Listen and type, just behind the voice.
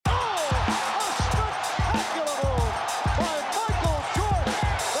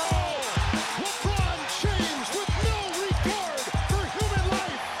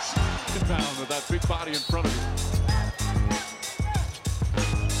in front of you.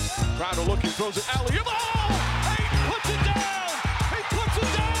 Crowder looking, throws it alley-oop. Oh! He puts it down! He puts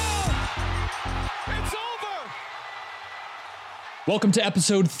it down! It's over! Welcome to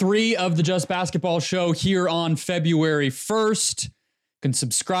episode 3 of the Just Basketball Show here on February 1st. You can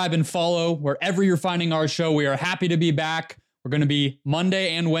subscribe and follow wherever you're finding our show. We are happy to be back. We're going to be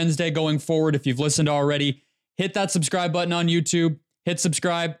Monday and Wednesday going forward. If you've listened already, hit that subscribe button on YouTube. Hit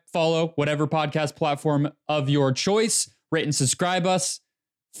subscribe, follow, whatever podcast platform of your choice. Rate and subscribe us.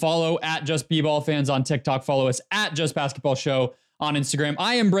 Follow at Just B-Ball Fans on TikTok. Follow us at Just Basketball Show on Instagram.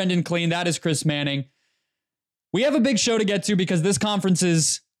 I am Brendan Clean. That is Chris Manning. We have a big show to get to because this conference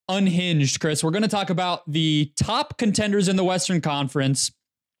is unhinged, Chris. We're going to talk about the top contenders in the Western Conference.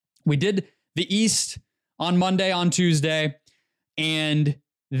 We did the East on Monday, on Tuesday, and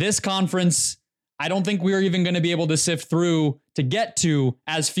this conference, I don't think we were even going to be able to sift through to get to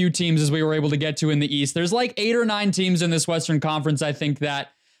as few teams as we were able to get to in the East. There's like 8 or 9 teams in this Western Conference, I think, that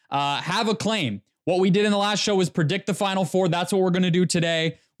have a claim. What we did in the last show was predict the Final Four. That's what we're going to do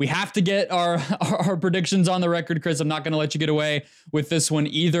today. We have to get our predictions on the record, Chris. I'm not going to let you get away with this one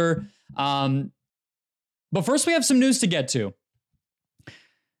either. But first, we have some news to get to.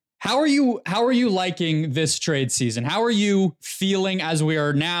 How are you liking this trade season? How are you feeling as we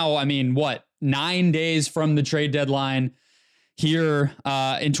are now? 9 days from the trade deadline here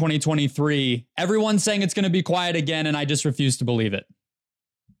in 2023. Everyone's saying it's going to be quiet again, and I just refuse to believe it.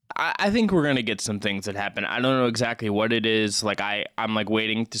 I think we're going to get some things that happen. I don't know exactly what it is. I'm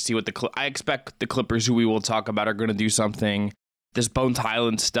waiting to see what I expect the Clippers, who we will talk about, are going to do something. This Bones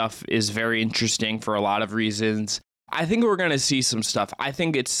Hyland stuff is very interesting for a lot of reasons. I think we're going to see some stuff. I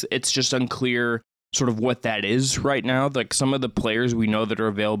think it's just unclear sort of what that is right now. Like, some of the players we know that are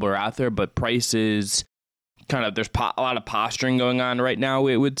available are out there, but prices kind of, there's a lot of posturing going on right now,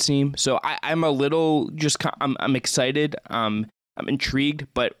 it would seem. So I'm a little I'm excited. I'm intrigued,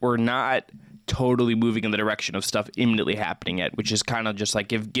 but we're not totally moving in the direction of stuff imminently happening yet, which is kind of just like,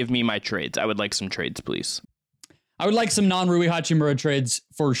 give me my trades. I would like some trades, please. I would like some non-Rui Hachimura trades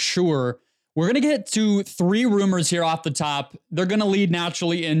for sure. We're going to get to 3 rumors here off the top. They're going to lead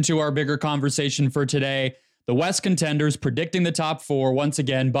naturally into our bigger conversation for today. The West contenders predicting the top 4 once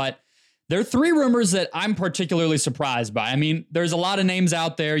again, but there are 3 rumors that I'm particularly surprised by. There's a lot of names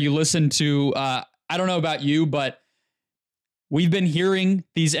out there. You listen to, I don't know about you, but we've been hearing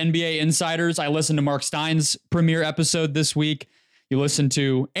these NBA insiders. I listened to Mark Stein's premiere episode this week. You listen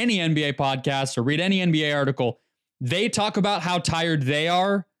to any NBA podcast or read any NBA article. They talk about how tired they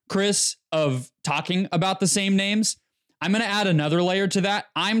are, Chris, of talking about the same names. I'm going to add another layer to that.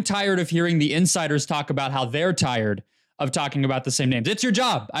 I'm tired of hearing the insiders talk about how they're tired of talking about the same names. It's your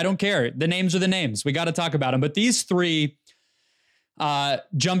job. I don't care. The names are the names. We got to talk about them. But these 3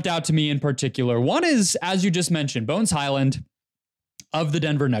 jumped out to me in particular. One is, as you just mentioned, Bones Hyland of the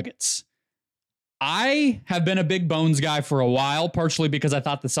Denver Nuggets. I have been a big Bones guy for a while, partially because I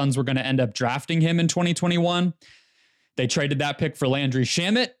thought the Suns were going to end up drafting him in 2021. They traded that pick for Landry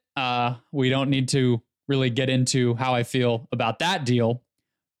Shamet. We don't need to really get into how I feel about that deal.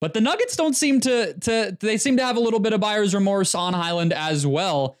 But the Nuggets don't seem they seem to have a little bit of buyer's remorse on Hyland as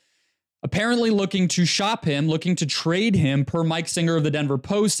well. Apparently looking to shop him, looking to trade him, per Mike Singer of the Denver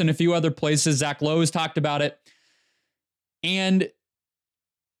Post and a few other places. Zach Lowe has talked about it. And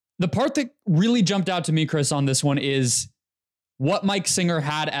the part that really jumped out to me, Chris, on this one is what Mike Singer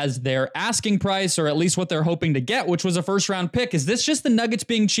had as their asking price, or at least what they're hoping to get, which was a first-round pick. Is this just the Nuggets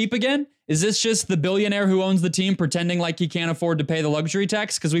being cheap again? Is this just the billionaire who owns the team pretending like he can't afford to pay the luxury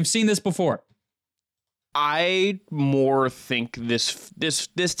tax? Because we've seen this before. I more think this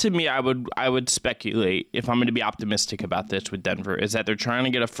to me, I would speculate, if I'm going to be optimistic about this with Denver, is that they're trying to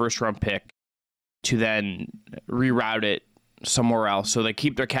get a first-round pick to then reroute it somewhere else. So they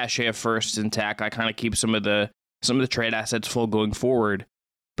keep their cachet of first intact. I kind of keep some of the trade assets full going forward,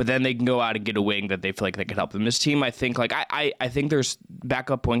 but then they can go out and get a wing that they feel like they could help them. This team, I think, I think there's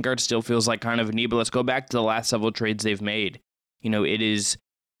backup point guard still feels like kind of a need, but let's go back to the last several trades they've made. It is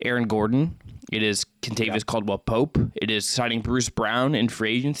Aaron Gordon. It is Kentavious Caldwell-Pope. It is signing Bruce Brown in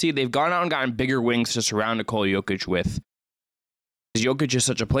free agency. They've gone out and gotten bigger wings to surround Nikola Jokic with. Because Jokic is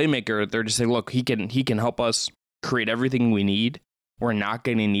such a playmaker, they're just saying, look, he can help us create everything we need. We're not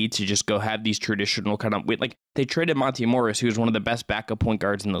going to need to just go have these traditional kind of, like, they traded Monte Morris, who was one of the best backup point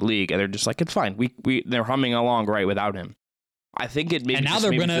guards in the league, and they're just like, it's fine. They're humming along right without him. I think it maybe, and now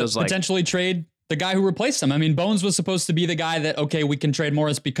they're going to potentially trade the guy who replaced him. Bones was supposed to be the guy that, okay, we can trade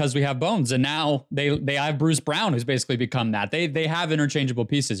Morris because we have Bones, and now they have Bruce Brown, who's basically become that. They have interchangeable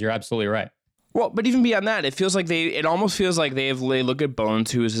pieces. You're absolutely right. Well, but even beyond that, it almost feels like they look at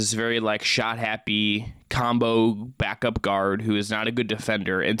Bones, who is this very like shot happy combo backup guard who is not a good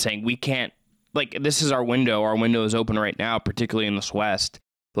defender, and saying we can't, like, this is our window. Our window is open right now, particularly in this West.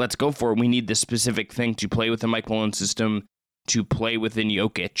 Let's go for it. We need this specific thing to play with the Mike Malone system, to play within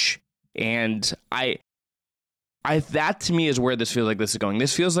Jokic. And I that to me is where this feels like this is going.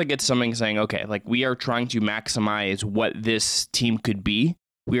 This feels like it's something saying, okay, like we are trying to maximize what this team could be.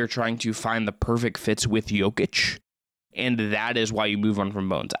 We are trying to find the perfect fits with Jokic. And that is why you move on from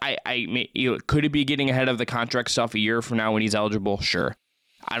Bones. Could it be getting ahead of the contract stuff a year from now when he's eligible? Sure.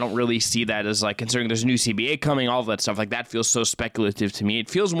 I don't really see that as, like, considering there's a new CBA coming, all of that stuff. Like, that feels so speculative to me. It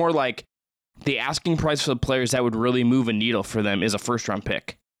feels more like the asking price for the players that would really move a needle for them is a first-round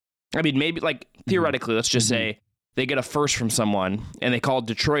pick. I mean, maybe, like, theoretically, let's just say they get a first from someone, and they call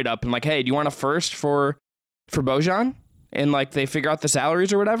Detroit up and, like, hey, do you want a first for Bojan? And, like, they figure out the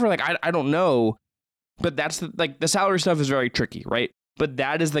salaries or whatever. Like, I don't know. But that's, the salary stuff is very tricky, right? But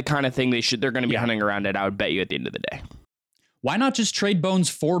that is the kind of thing they're going to be hunting around at, I would bet you, at the end of the day. Why not just trade Bones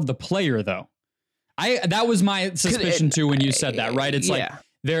for the player, though? That was my suspicion, too, when you said that, right? It's like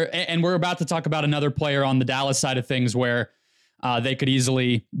and we're about to talk about another player on the Dallas side of things where they could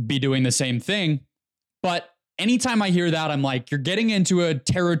easily be doing the same thing. But anytime I hear that, I'm like, you're getting into a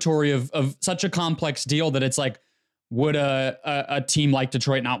territory of such a complex deal that it's like, would a team like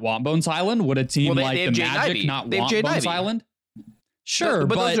Detroit not want Bones Hyland? Would a team like the Magic not want Bones Hyland? Sure,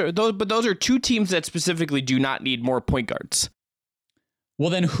 but those are two teams that specifically do not need more point guards. Well,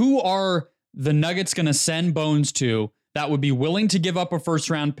 then who are the Nuggets going to send Bones to that would be willing to give up a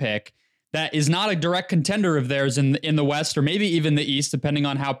first-round pick that is not a direct contender of theirs in the West or maybe even the East, depending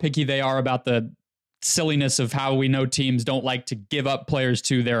on how picky they are about the silliness of how we know teams don't like to give up players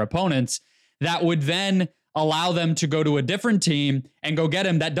to their opponents, that would then allow them to go to a different team and go get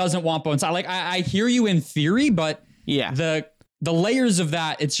him that doesn't want Bones. I hear you in theory, but the layers of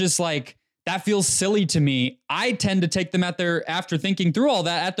that, it's just like, that feels silly to me. I tend to take them after thinking through all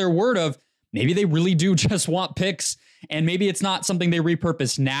that, at their word of maybe they really do just want picks, and maybe it's not something they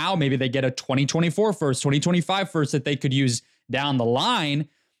repurpose now. Maybe they get a 2024 first, 2025 first that they could use down the line.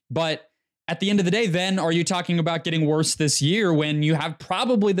 But at the end of the day, then are you talking about getting worse this year when you have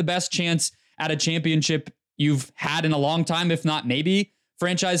probably the best chance at a championship you've had in a long time, if not maybe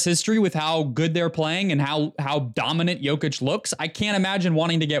franchise history, with how good they're playing and how dominant Jokic looks? I can't imagine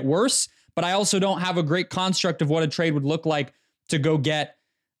wanting to get worse, but I also don't have a great construct of what a trade would look like to go get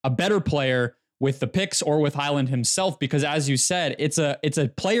a better player with the picks or with Hyland himself, because as you said, it's a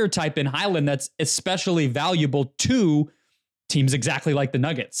player type in Hyland that's especially valuable to teams exactly like the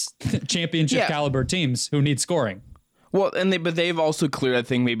Nuggets, championship caliber teams who need scoring. Well, but they've also clear, I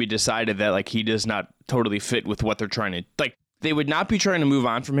think, maybe decided that, like, he does not totally fit with what they're trying to, like, they would not be trying to move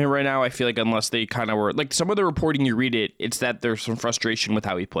on from him right now, I feel like, unless they kind of were, like, some of the reporting you read it's that there's some frustration with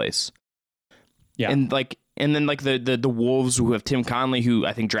how he plays. Yeah. And then the Wolves, who have Tim Conley, who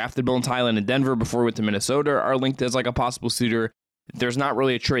I think drafted Bones Hyland in Denver before he went to Minnesota, are linked as like a possible suitor. There's not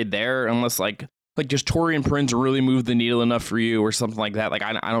really a trade there unless like just Taurean Prince really moved the needle enough for you or something like that. Like,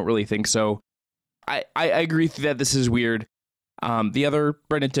 I don't really think so. I agree that this is weird. The other,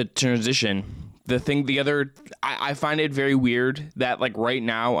 right into transition, I find it very weird that, like, right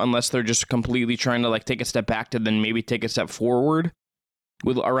now, unless they're just completely trying to, like, take a step back to then maybe take a step forward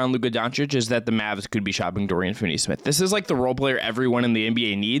around Luka Doncic, is that the Mavs could be shopping Dorian Finney-Smith. This is like the role player everyone in the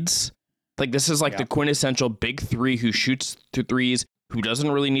NBA needs. Like, this is like the quintessential big three who shoots threes, who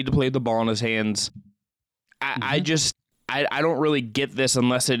doesn't really need to play the ball in his hands. I don't really get this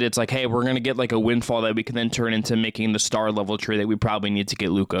unless it's like, hey, we're going to get like a windfall that we can then turn into making the star level trade that we probably need to get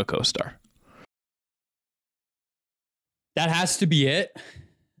Luka a co-star. That has to be it.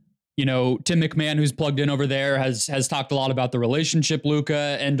 You know, Tim McMahon, who's plugged in over there, has talked a lot about the relationship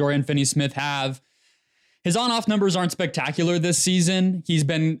Luka and Dorian Finney-Smith have. His on-off numbers aren't spectacular this season.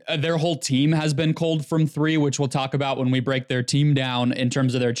 Their whole team has been cold from three, which we'll talk about when we break their team down in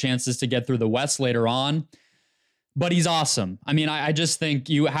terms of their chances to get through the West later on. But he's awesome. I mean, I just think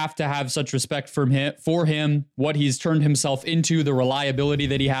you have to have such respect for him, what he's turned himself into, the reliability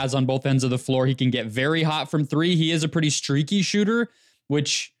that he has on both ends of the floor. He can get very hot from three. He is a pretty streaky shooter,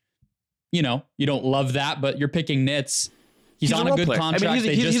 which, you know, you don't love that, but you're picking nits. He's on a good contract. I mean,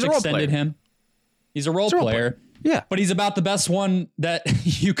 they just extended him. He's a role player. Yeah. But he's about the best one that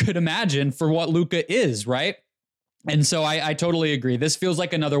you could imagine for what Luka is, right? And so I totally agree. This feels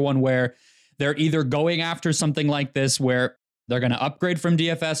like another one where they're either going after something like this where they're going to upgrade from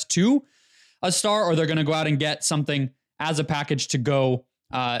DFS to a star, or they're going to go out and get something as a package to go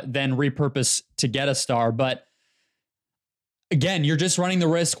then repurpose to get a star. But again, you're just running the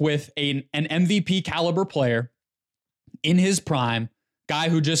risk with an MVP caliber player in his prime, guy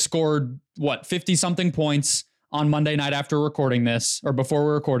who just scored 50 something points on Monday night after recording this, or before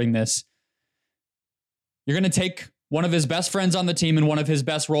we're recording this. You're going to take one of his best friends on the team and one of his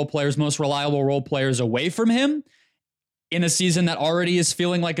best role players, most reliable role players away from him in a season that already is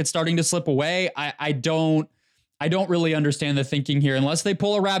feeling like it's starting to slip away. I don't really understand the thinking here, unless they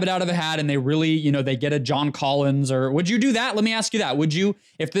pull a rabbit out of a hat and they really, they get a John Collins. Or would you do that? Let me ask you that. Would you,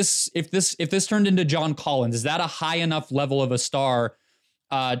 if this turned into John Collins, is that a high enough level of a star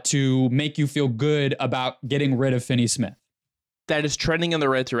to make you feel good about getting rid of Finney Smith? That is trending in the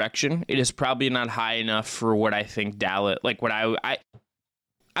right direction. It is probably not high enough for what I think Dallas, like what I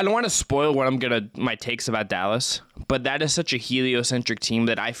don't want to spoil my takes about Dallas, but that is such a heliocentric team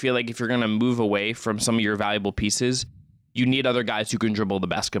that I feel like if you're going to move away from some of your valuable pieces, you need other guys who can dribble the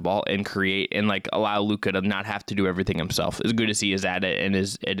basketball and create and like allow Luka to not have to do everything himself. As good as he is at it, and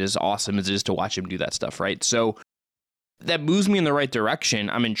it is awesome as it is to watch him do that stuff, right? So that moves me in the right direction.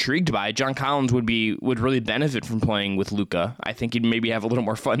 I'm intrigued by it. John Collins would really benefit from playing with Luka. I think he'd maybe have a little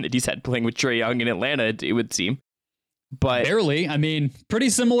more fun that he's had playing with Trae Young in Atlanta, it would seem. But barely. I mean,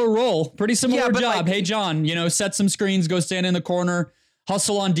 pretty similar role, pretty similar job. Like, hey, John, set some screens, go stand in the corner,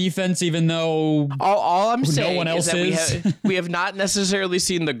 hustle on defense, even though all I'm saying no one else is that we have not necessarily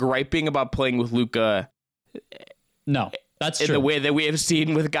seen the griping about playing with Luka. No. That's true. In the way that we have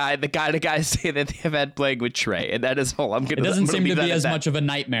seen with the guys say that they have had playing with Trae, and that is all I'm going to. It doesn't seem to be as much of a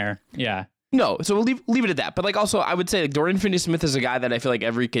nightmare. Yeah. No, so we'll leave it at that. But like, also, I would say like Dorian Finney-Smith is a guy that I feel like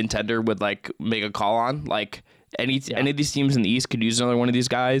every contender would like make a call on. Like any of these teams in the East could use another one of these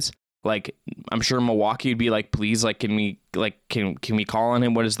guys. Like I'm sure Milwaukee would be like, please, like, can we call on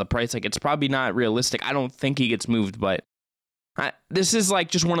him? What is the price? Like, it's probably not realistic. I don't think he gets moved, but this is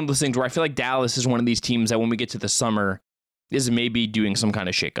like just one of those things where I feel like Dallas is one of these teams that when we get to the summer is maybe doing some kind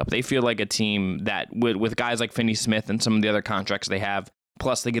of shakeup. They feel like a team that with guys like Finney-Smith and some of the other contracts they have,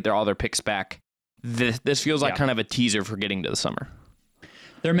 plus they get all their picks back. This feels like kind of a teaser for getting to the summer.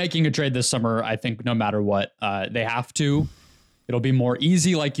 They're making a trade this summer, I think, no matter what. They have to. It'll be more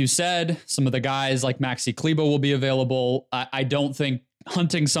easy, like you said. Some of the guys like Maxi Kleber will be available. I don't think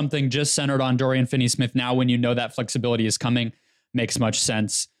hunting something just centered on Dorian Finney-Smith now when you know that flexibility is coming makes much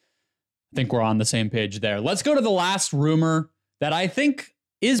sense. I think we're on the same page there. Let's go to the last rumor that I think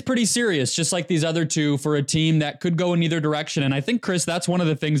is pretty serious, just like these other two, for a team that could go in either direction. And I think, Chris, that's one of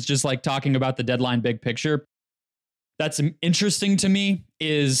the things, just like talking about the deadline big picture, that's interesting to me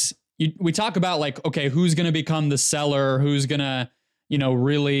is we talk about like, okay, who's going to become the seller? Who's going to,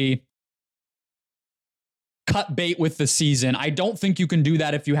 really cut bait with the season? I don't think you can do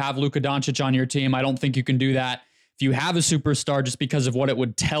that if you have Luka Doncic on your team. I don't think you can do that if you have a superstar, just because of what it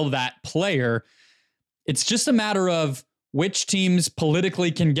would tell that player. It's just a matter of which teams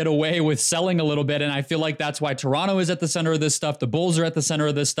politically can get away with selling a little bit. And I feel like that's why Toronto is at the center of this stuff. The Bulls are at the center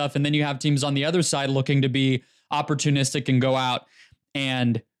of this stuff. And then you have teams on the other side looking to be opportunistic and go out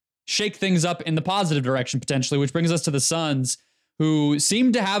and shake things up in the positive direction, potentially, which brings us to the Suns, who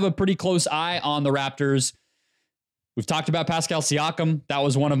seem to have a pretty close eye on the Raptors. We've talked about Pascal Siakam. That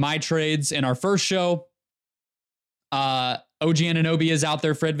was one of my trades in our first show. OG Anunoby is out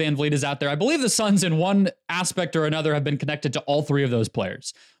there. Fred VanVleet is out there. I believe the Suns in one aspect or another have been connected to all three of those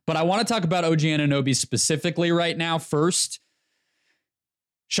players. But I want to talk about OG Anunoby specifically right now first.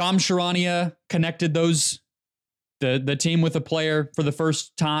 Shams Charania connected the team with a player for the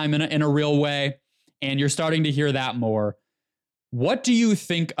first time in a real way, and you're starting to hear that more. What do you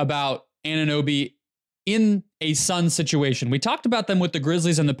think about Anunoby in a Suns situation? We talked about them with the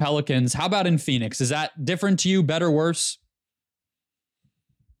Grizzlies and the Pelicans. How about in Phoenix? Is that different to you, better, worse?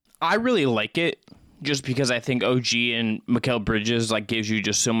 I really like it just because I think OG and Mikal Bridges like gives you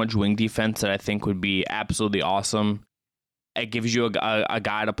just so much wing defense that I think would be absolutely awesome. It gives you a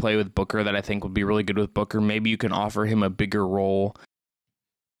guy to play with Booker that I think would be really good with Booker. Maybe you can offer him a bigger role.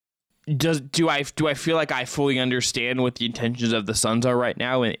 Do I feel like I fully understand what the intentions of the Suns are right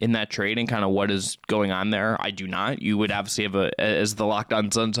now in that trade and kind of what is going on there? I do not. You would obviously have as the Locked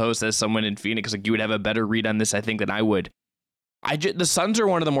On Suns host, as someone in Phoenix, like you would have a better read on this, I think, than I would. The Suns are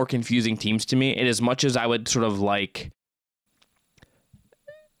one of the more confusing teams to me. And as much as I would sort of like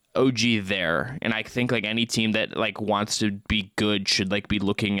OG there, and I think like any team that like wants to be good should like be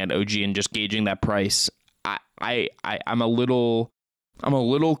looking at OG and just gauging that price. I'm a little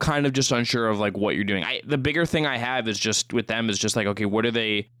kind of just unsure of like what you're doing. The bigger thing I have is just with them is just like, okay, what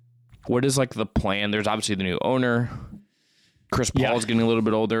is like the plan? There's obviously the new owner. Chris Paul's getting a little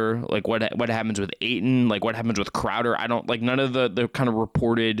bit older. Like what happens with Ayton? Like what happens with Crowder? I don't like none of the kind of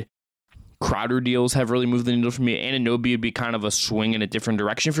reported Crowder deals have really moved the needle for me. Anunoby would be kind of a swing in a different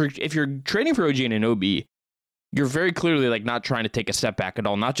direction. If you're trading for OG Anunoby, you're very clearly like not trying to take a step back at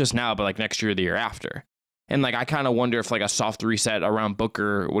all, not just now, but like next year or the year after. And like I kind of wonder if like a soft reset around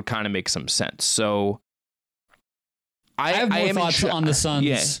Booker would kind of make some sense. So I have more thoughts on the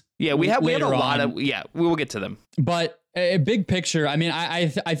Suns. Yeah, we have a lot of we will get to them. But a big picture, I mean, I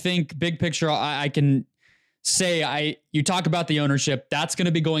think big picture, I can say you talk about the ownership, that's going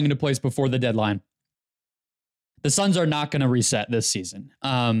to be going into place before the deadline. The Suns are not going to reset this season.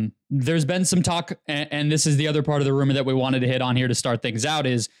 There's been some talk, and this is the other part of the rumor that we wanted to hit on here to start things out,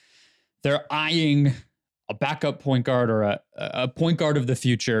 is they're eyeing a backup point guard or a point guard of the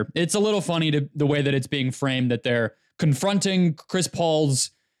future. It's a little funny the way that it's being framed, that they're confronting Chris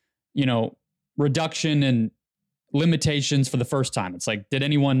Paul's, reduction and limitations for the first time. It's like, did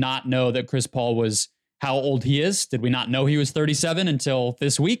anyone not know that Chris Paul was how old he is? Did we not know he was 37 until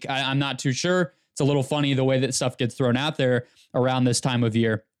this week? I'm not too sure. It's a little funny the way that stuff gets thrown out there around this time of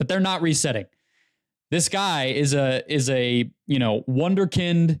year, but they're not resetting. This guy is a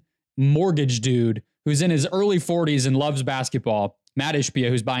wonderkind mortgage dude who's in his early 40s and loves basketball. Matt Ishbia,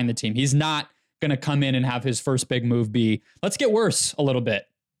 who's buying the team, he's not going to come in and have his first big move be, let's get worse a little bit.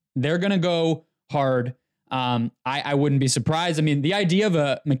 They're going to go hard. I wouldn't be surprised. I mean, the idea of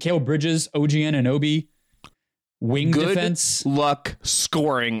a Mikal Bridges, OG Anunoby wing defense. Good luck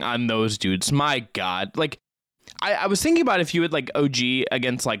scoring on those dudes. My God. Like, I was thinking about if you had like OG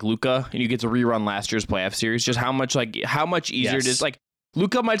against like Luka and you get to rerun last year's playoff series, just how much easier it is. Like,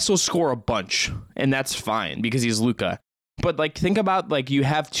 Luka might still score a bunch, and that's fine because he's Luka. But like, think about like you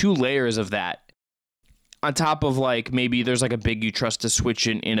have two layers of that on top of like maybe there's like a big you trust to switch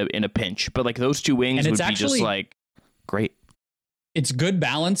in a pinch, but like those two wings would be just like great. It's good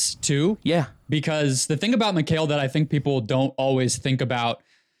balance too. Yeah, because the thing about Mikal that I think people don't always think about,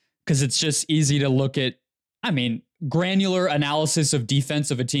 because it's just easy to look at, I mean, granular analysis of defense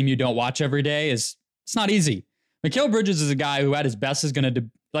of a team you don't watch every day it's not easy. Mikal Bridges is a guy who at his best is going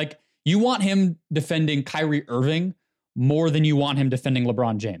to you want him defending Kyrie Irving more than you want him defending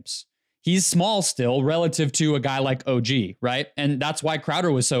LeBron James. He's small still relative to a guy like OG, right? And that's why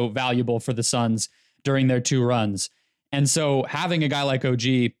Crowder was so valuable for the Suns during their two runs. And so having a guy like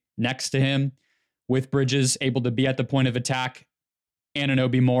OG next to him with Bridges able to be at the point of attack,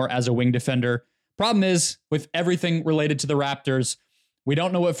 Anunoby more as a wing defender. Problem is, with everything related to the Raptors, we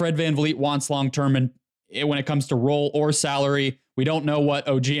don't know what Fred VanVleet wants long-term and when it comes to role or salary. We don't know what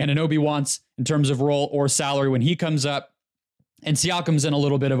OG Anunoby wants in terms of role or salary when he comes up. And Siakam's in a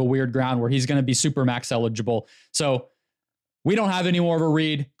little bit of a weird ground where he's going to be super max eligible. So we don't have any more of a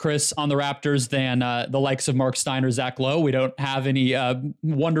read, Chris, on the Raptors than the likes of Mark Stein or Zach Lowe. We don't have any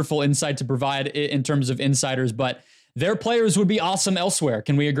wonderful insight to provide in terms of insiders, but their players would be awesome elsewhere.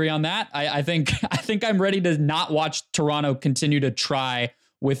 Can we agree on that? I think I'm ready to not watch Toronto continue to try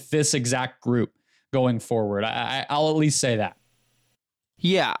with this exact group going forward. I'll at least say that.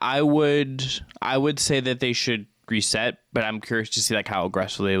 Yeah, I would say that they should reset, but I'm curious to see like how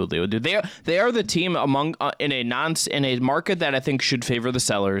aggressively they will do. They are the team among in a market that I think should favor the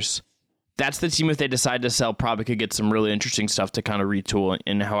sellers. That's the team, if they decide to sell, probably could get some really interesting stuff to kind of retool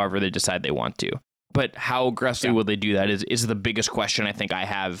in however they decide they want to. But how aggressively will they do that is the biggest question I think I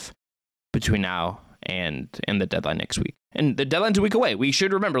have between now and the deadline next week. And the deadline's a week away. We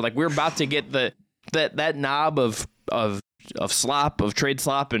should remember, like, we're about to get that knob of trade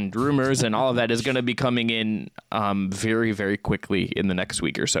slop and rumors and all of that is going to be coming in very, very quickly in the next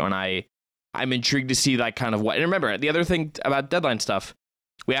week or so. And I'm intrigued to see like kind of what, and remember the other thing about deadline stuff,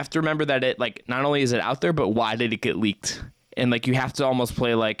 we have to remember that it like, not only is it out there, but why did it get leaked? And like, you have to almost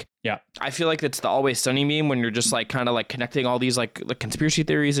play like, yeah, I feel like it's the Always Sunny meme when you're just like kind of like connecting all these like conspiracy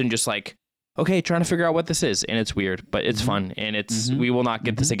theories and just like, okay, trying to figure out what this is. And it's weird, but it's fun. And we will not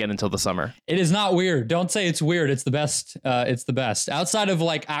get this again until the summer. It is not weird. Don't say it's weird. It's the best. It's the best. Outside of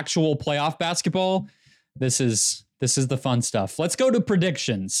like actual playoff basketball, this is the fun stuff. Let's go to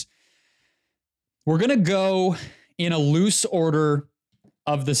predictions. We're going to go in a loose order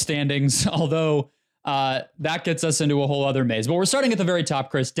of the standings, although that gets us into a whole other maze. But we're starting at the very top,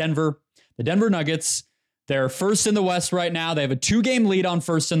 Chris. The Denver Nuggets. They're first in the West right now. They have a 2-game lead on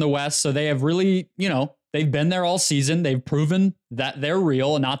first in the West. So they have really, they've been there all season. They've proven that they're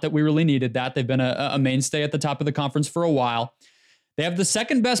real, and not that we really needed that. They've been a mainstay at the top of the conference for a while. They have the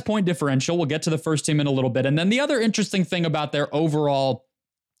second best point differential. We'll get to the first team in a little bit. And then the other interesting thing about their overall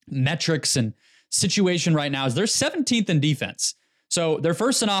metrics and situation right now is they're 17th in defense. So they're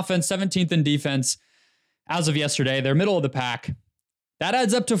first in offense, 17th in defense. As of yesterday, they're middle of the pack. That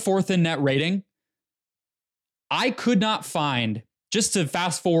adds up to 4th in net rating. I could not find, just to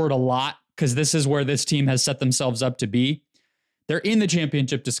fast forward a lot, because this is where this team has set themselves up to be. They're in the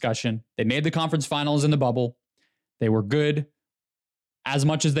championship discussion. They made the conference finals in the bubble. They were good as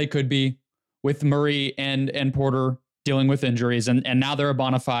much as they could be with Murray and Porter dealing with injuries, and now they're a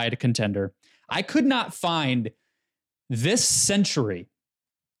bona fide contender. I could not find this century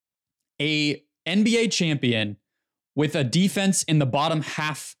a NBA champion with a defense in the bottom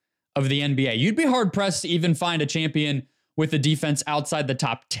half of the NBA. You'd be hard pressed to even find a champion with a defense outside the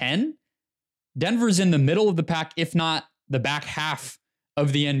top 10. Denver's in the middle of the pack, if not the back half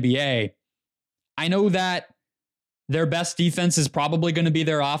of the NBA. I know that their best defense is probably going to be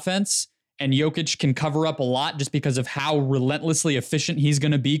their offense, and Jokic can cover up a lot just because of how relentlessly efficient he's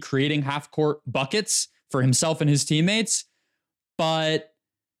going to be creating half-court buckets for himself and his teammates. But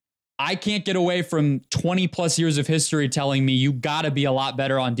I can't get away from 20 plus years of history telling me you got to be a lot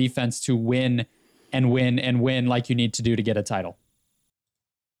better on defense to win and win and win like you need to do to get a title.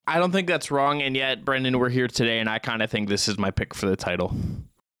 I don't think that's wrong, and yet, Brendan, we're here today, and I kind of think this is my pick for the title.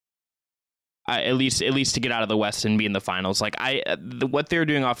 At least to get out of the West and be in the finals. Like what they're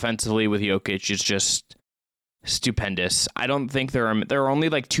doing offensively with Jokic is just stupendous. I don't think there are only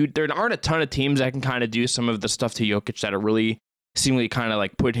like two. There aren't a ton of teams that can kind of do some of the stuff to Jokic that are really seemingly kind of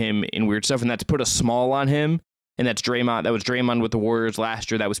like put him in weird stuff, and that's put a small on him. And that's Draymond. That was Draymond with the Warriors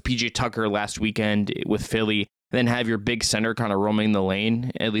last year. That was PJ Tucker last weekend with Philly. Then have your big center kind of roaming the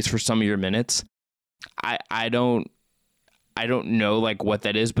lane, at least for some of your minutes. I don't know like what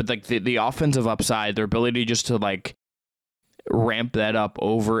that is, but like the offensive upside, their ability just to like ramp that up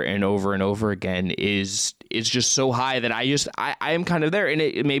over and over and over again is just so high that I am kind of there. And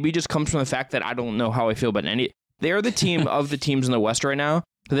it maybe just comes from the fact that I don't know how I feel about any. They are the team of the teams in the West right now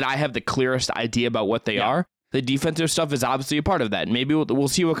that I have the clearest idea about what they are. The defensive stuff is obviously a part of that. Maybe we'll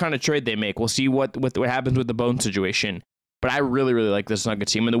see what kind of trade they make. We'll see what happens with the Bone situation. But I really, really like this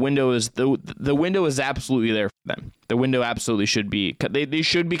Nuggets team, and the window is absolutely there for them. The window absolutely should be. They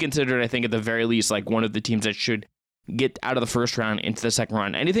should be considered, I think, at the very least, like one of the teams that should get out of the first round into the second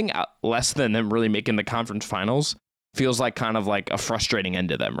round. Anything less than them really making the conference finals feels like kind of like a frustrating end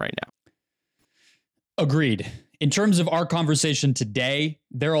to them right now. Agreed. In terms of our conversation today,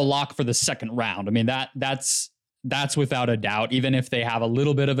 they're a lock for the second round. I mean, that's without a doubt. Even if they have a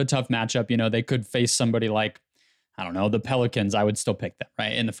little bit of a tough matchup, you know, they could face somebody like, I don't know, the Pelicans. I would still pick them,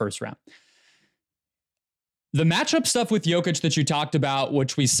 right, in the first round. The matchup stuff with Jokic that you talked about,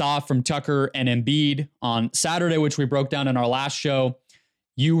 which we saw from Tucker and Embiid on Saturday, which we broke down in our last show,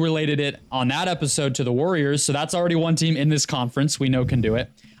 you related it on that episode to the Warriors. So that's already one team in this conference we know can do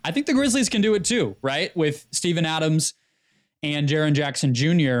it. I think the Grizzlies can do it too, right? With Steven Adams and Jaren Jackson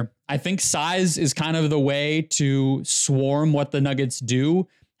Jr. I think size is kind of the way to swarm what the Nuggets do.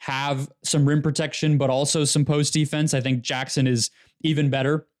 Have some rim protection, but also some post defense. I think Jackson is even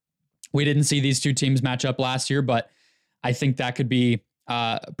better. We didn't see these two teams match up last year, but I think that could be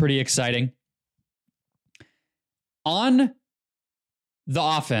pretty exciting. On the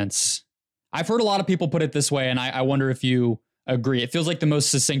offense, I've heard a lot of people put it this way, and I wonder if you agree. It feels like the most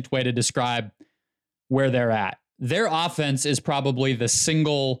succinct way to describe where they're at. Their offense is probably the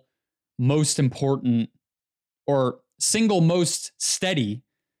single most important or single most steady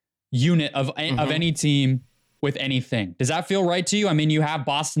unit of any team with anything. Does that feel right to you? I mean, you have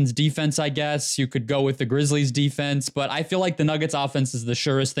Boston's defense, I guess. You could go with the Grizzlies defense, but I feel like the Nuggets offense is the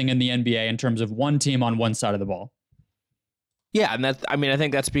surest thing in the NBA in terms of one team on one side of the ball. Yeah, and I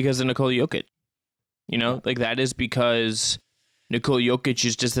think that's because of Nikola Jokic. You know, like that is because Nikola Jokic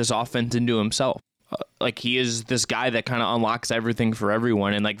is just this offense into himself. Like he is this guy that kind of unlocks everything for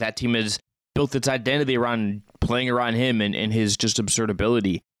everyone, and like that team has built its identity around playing around him and his just absurd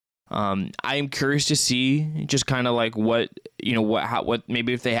ability. I am curious to see just kind of like what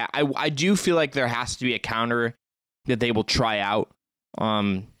maybe if they have. I do feel like there has to be a counter that they will try out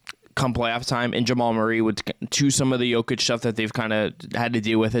come playoff time, and Jamal Murray would to some of the Jokic stuff that they've kind of had to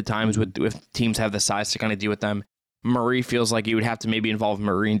deal with at times with teams have the size to kind of deal with them. Murray feels like you would have to maybe involve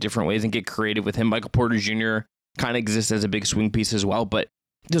Murray in different ways and get creative with him. Michael Porter Jr. kind of exists as a big swing piece as well, but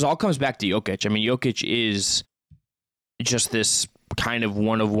this all comes back to Jokic. I mean, Jokic is just this kind of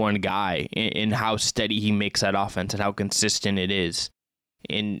one-of-one guy in how steady he makes that offense and how consistent it is.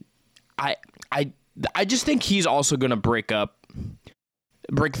 And I just think he's also going to break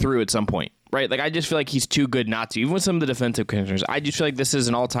through at some point, right? Like, I just feel like he's too good not to. Even with some of the defensive concerns, I just feel like this is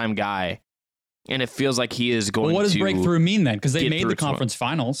an all-time guy, and it feels like he is going to. Well, what does breakthrough mean then? Because they made the conference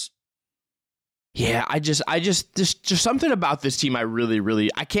finals. Yeah, I just there's something about this team I really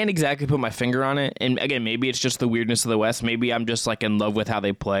I can't exactly put my finger on it. And again, maybe it's just the weirdness of the West. Maybe I'm just like in love with how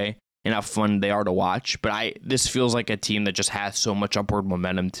they play and how fun they are to watch. But this feels like a team that just has so much upward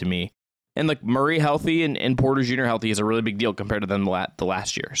momentum to me. And like Murray healthy and Porter Jr. healthy is a really big deal compared to them the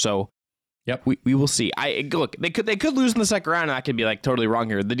last year. So yep, we will see. Look, they could lose in the second round, and I could be like totally wrong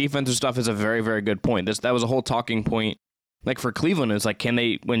here. The defensive stuff is a very, very good point. That was a whole talking point. Like for Cleveland, it's like, can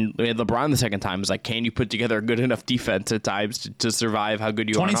they, when they had LeBron the second time, it's like, can you put together a good enough defense at times to survive how good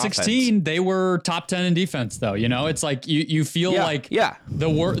you are on offense? 2016, they were top 10 in defense, though. You know, it's like you feel like they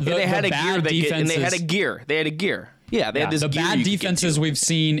had a gear. They had a gear. Yeah, they had this the gear bad defenses we've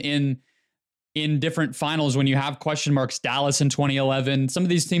seen in different finals when you have question marks. Dallas in 2011, some of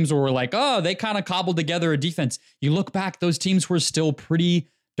these teams were like, oh, they kind of cobbled together a defense. You look back, those teams were still pretty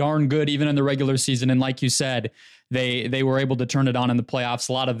darn good, even in the regular season. And like you said, they were able to turn it on in the playoffs.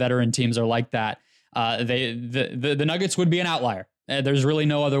 A lot of veteran teams are like that. The Nuggets would be an outlier. There's really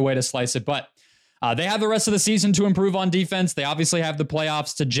no other way to slice it, but they have the rest of the season to improve on defense. They obviously have the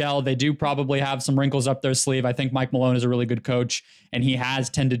playoffs to gel. They do probably have some wrinkles up their sleeve. I think Mike Malone is a really good coach, and he has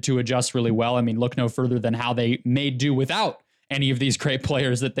tended to adjust really well. I mean, look no further than how they made do without any of these great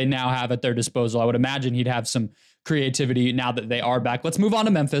players that they now have at their disposal. I would imagine he'd have some creativity now that they are back. Let's move on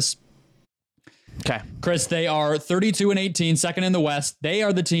to Memphis. Okay. Chris, they are 32-18, second in the West. They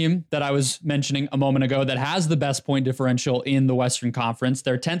are the team that I was mentioning a moment ago that has the best point differential in the Western Conference.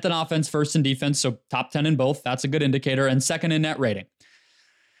 They're 10th in offense, first in defense, so top 10 in both. That's a good indicator, and second in net rating.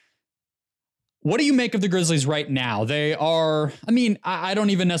 What do you make of the Grizzlies right now? They are, I mean, I don't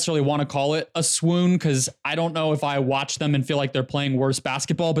even necessarily want to call it a swoon because I don't know if I watch them and feel like they're playing worse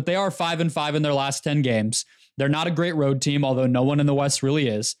basketball, but they are 5-5 in their last 10 games. They're not a great road team, although no one in the West really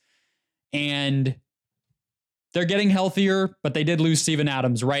is. And they're getting healthier, but they did lose Steven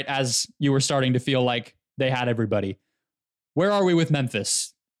Adams right as you were starting to feel like they had everybody. Where are we with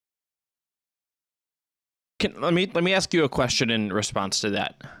Memphis? Let me ask you a question in response to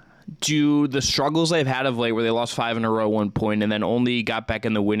that. Do the struggles they've had of late, where they lost 5 in a row at one point and then only got back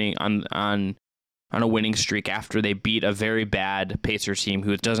in the winning on a winning streak after they beat a very bad Pacers team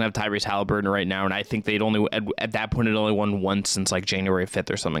who doesn't have Tyrese Halliburton right now, and I think they'd only at that point had only won once since like January 5th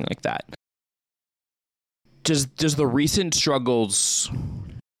or something like that. Does the recent struggles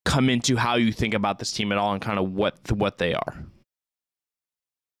come into how you think about this team at all and kind of what they are?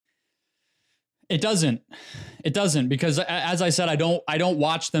 It doesn't because as I said, I don't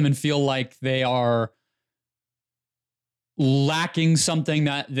watch them and feel like they are lacking something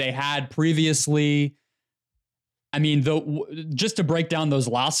that they had previously. I mean, just to break down those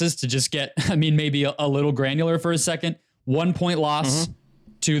losses to just get, I mean, maybe a little granular for a second. 1 point loss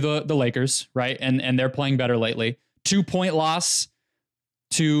to the Lakers, right? And they're playing better lately. 2 point loss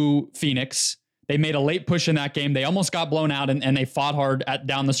to Phoenix. They made a late push in that game. They almost got blown out and they fought hard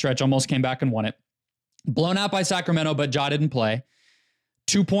down the stretch, almost came back and won it. Blown out by Sacramento, but Ja didn't play.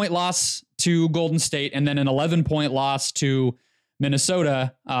 2 point loss to Golden State, and then an 11 point loss to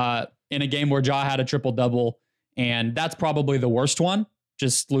Minnesota in a game where Ja had a triple double. And that's probably the worst one,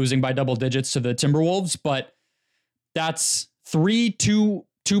 just losing by double digits to the Timberwolves. But that's 3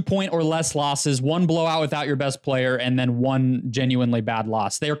 2-point or less losses, 1 blowout without your best player, and then 1 genuinely bad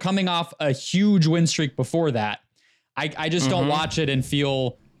loss. They are coming off a huge win streak before that. I just don't watch it and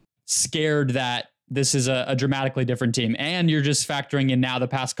feel scared that this is a dramatically different team. And you're just factoring in now the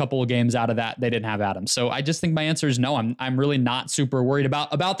past couple of games out of that, they didn't have Adams. So I just think my answer is no. I'm really not super worried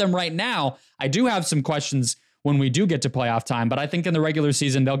about them right now. I do have some questions when we do get to playoff time, but I think in the regular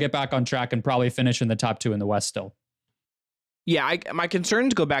season, they'll get back on track and probably finish in the top 2 in the West still. Yeah, my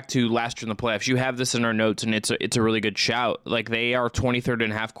concerns go back to last year in the playoffs. You have this in our notes, and it's a really good shout. Like, they are 23rd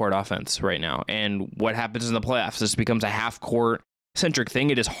in half-court offense right now, and what happens in the playoffs? This becomes a half-court centric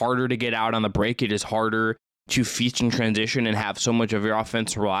thing. It is harder to get out on the break. It is harder to feast in transition and have so much of your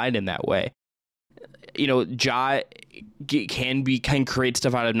offense relied in that way. You know, Ja can create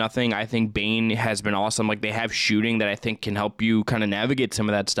stuff out of nothing. I think Bane has been awesome. Like, they have shooting that I think can help you kind of navigate some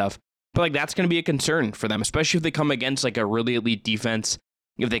of that stuff. But like, that's going to be a concern for them, especially if they come against like a really elite defense.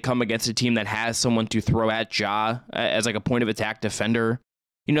 If they come against a team that has someone to throw at Ja as like a point of attack defender,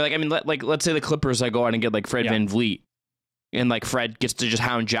 you know, like, I mean, let's say the Clippers like go out and get like Fred VanVleet, and like Fred gets to just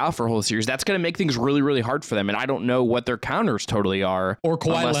hound Ja for a whole series. That's going to make things really, really hard for them. And I don't know what their counters totally are. Or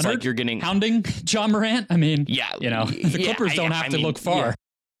Kawhi Leonard, like, you're getting hounding Ja Morant. I mean, yeah, you know, the Clippers don't have to look far.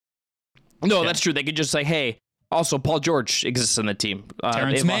 Yeah. No, that's true. They could just say, hey. Also, Paul George exists on the team.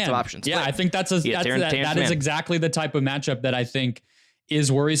 Terrence Mann. Lots of options. Yeah, I think that is exactly the type of matchup that I think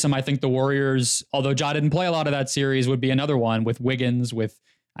is worrisome. I think the Warriors, although Ja didn't play a lot of that series, would be another one with Wiggins,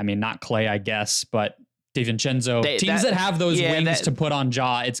 I mean, not Clay, I guess, but DiVincenzo. Teams that have those wings to put on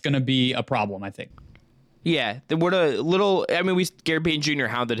Ja, it's going to be a problem, I think. Yeah, what a little. I mean, Gary Payton Jr.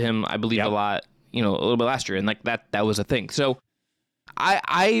 hounded him, I believe, a lot. You know, a little bit last year, and like that was a thing. So.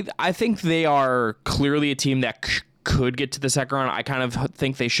 I think they are clearly a team that could get to the second round. I kind of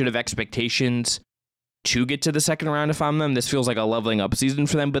think they should have expectations to get to the second round if I'm them. This feels like a leveling up season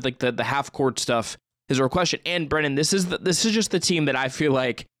for them, but like the half court stuff is a real question. And Brennan, this is just the team that I feel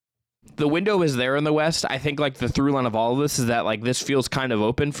like the window is there in the West. I think like the through line of all of this is that like this feels kind of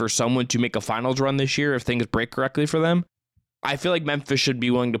open for someone to make a finals run this year if things break correctly for them. I feel like Memphis should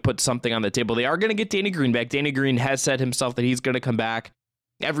be willing to put something on the table. They are going to get Danny Green back. Danny Green has said himself that he's going to come back.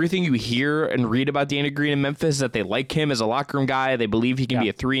 Everything you hear and read about Danny Green in Memphis is that they like him as a locker room guy. They believe he can be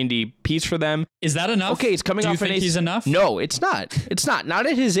a 3-and-D piece for them. Is that enough? Okay, he's coming off an ACL. Do you think he's enough? No, it's not. It's not. Not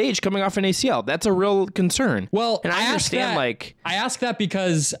at his age coming off an ACL. That's a real concern. Well, and I understand I ask that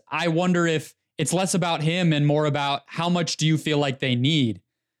because I wonder if it's less about him and more about how much do you feel like they need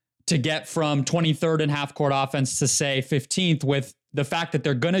to get from 23rd in half court offense to say 15th, with the fact that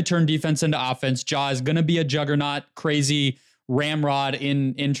they're going to turn defense into offense. Ja is going to be a juggernaut, crazy ramrod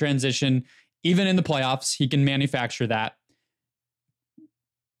in transition. Even in the playoffs, he can manufacture that.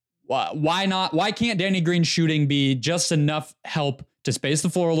 Why not? Why can't Danny Green shooting be just enough help to space the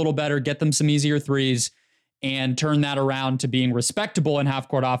floor a little better, get them some easier threes, and turn that around to being respectable in half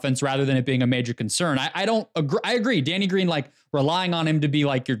court offense rather than it being a major concern? I don't agree. I agree. Danny Green, like relying on him to be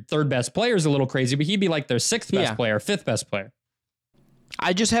like your third best player is a little crazy, but he'd be like their sixth best player, fifth best player.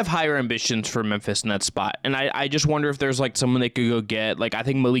 I just have higher ambitions for Memphis in that spot. And I just wonder if there's like someone they could go get. Like I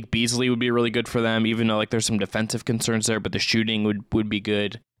think Malik Beasley would be really good for them, even though like there's some defensive concerns there, but the shooting would be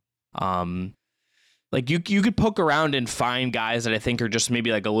good. Like you could poke around and find guys that I think are just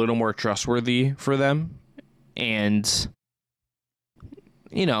maybe like a little more trustworthy for them. And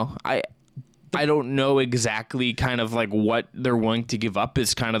you know, I don't know exactly kind of like what they're willing to give up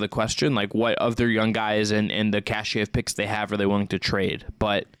is kind of the question. Like what of their young guys and the cachet of picks they have are they willing to trade?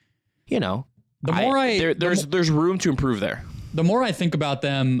 But you know, there's room to improve there. The more I think about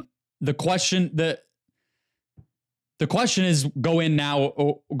them, the question is go in now,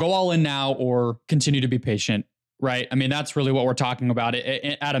 or go all in now, or continue to be patient. Right. I mean, that's really what we're talking about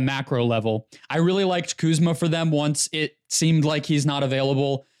at a macro level. I really liked Kuzma for them once it seemed like he's not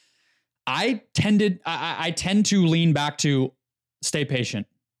available. I tend to lean back to stay patient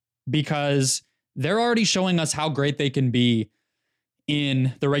because they're already showing us how great they can be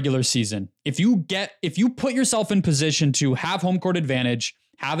in the regular season. If you put yourself in position to have home court advantage,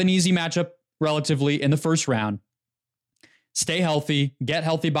 have an easy matchup relatively in the first round, stay healthy, get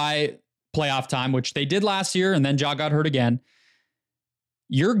healthy by playoff time, which they did last year, and then Ja got hurt again,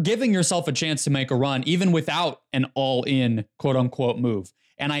 you're giving yourself a chance to make a run even without an all-in quote unquote move.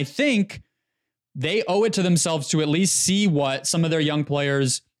 And I think they owe it to themselves to at least see what some of their young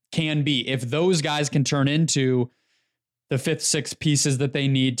players can be. If those guys can turn into the fifth, sixth pieces that they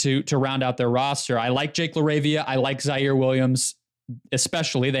need to round out their roster. I like Jake LaRavia. I like Zaire Williams,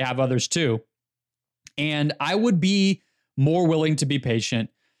 especially. They have others too. And I would be more willing to be patient.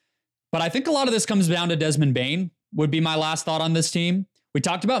 But I think a lot of this comes down to Desmond Bane would be my last thought on this team. We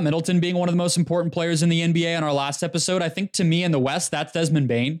talked about Middleton being one of the most important players in the NBA in our last episode. I think to me in the West, that's Desmond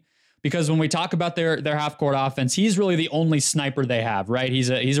Bane, because when we talk about their half court offense, he's really the only sniper they have, right?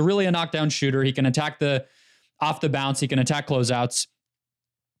 He's really a knockdown shooter. He can attack off the bounce. He can attack closeouts.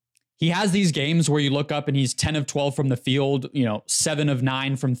 He has these games where you look up and he's 10 of 12 from the field, 7 of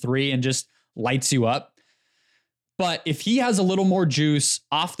 9 from 3 and just lights you up. But if he has a little more juice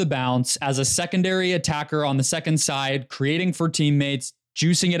off the bounce as a secondary attacker on the second side, creating for teammates,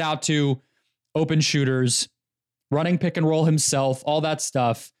 juicing it out to open shooters, running pick and roll himself, all that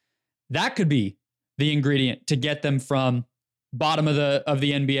stuff, that could be the ingredient to get them from bottom of the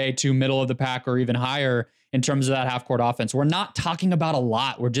NBA to middle of the pack or even higher in terms of that half court offense. We're not talking about a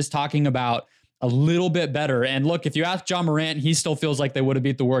lot. We're just talking about a little bit better. And look, if you ask John Morant, he still feels like they would have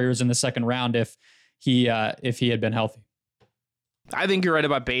beat the Warriors in the second round if he had been healthy. I think you're right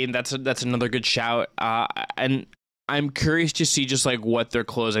about Bane. That's another good shout. And I'm curious to see just like what their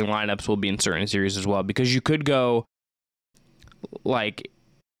closing lineups will be in certain series as well, because you could go like,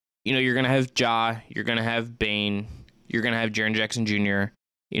 you're going to have Ja, you're going to have Bane, you're going to have Jaren Jackson Jr.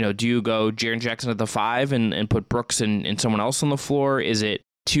 Do you go Jaren Jackson at the 5 and put Brooks and someone else on the floor? Is it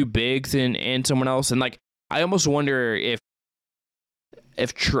two bigs and someone else? And like, I almost wonder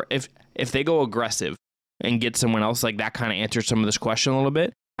if they go aggressive and get someone else, like that kind of answers some of this question a little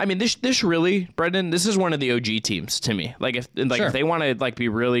bit. I mean, this really, Brendan, this is one of the OG teams to me. Like if they want to like be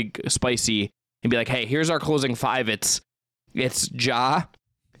really spicy and be like, hey, here's our closing 5. It's Ja,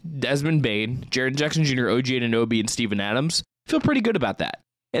 Desmond Bane, Jaren Jackson Jr., OG Anunoby, and Steven Adams. Feel pretty good about that.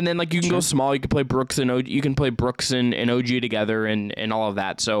 And then like you can go small. You can play Brooks and OG together and all of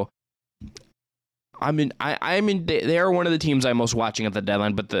that. So They are one of the teams I'm most watching at the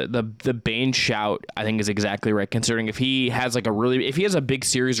deadline, but the Bane shout I think is exactly right, considering if he has a big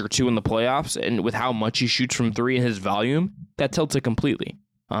series or two in the playoffs, and with how much he shoots from three and his volume, that tilts it completely.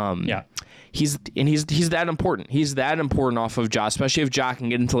 He's that important. He's that important off of Ja, especially if Ja can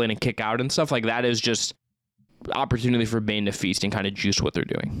get into lane and kick out and stuff like that. Is just opportunity for Bane to feast and kind of juice what they're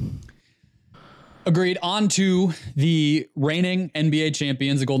doing. Agreed. On to the reigning NBA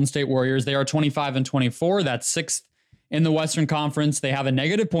champions, the Golden State Warriors. They are 25-24. That's sixth in the Western Conference. They have a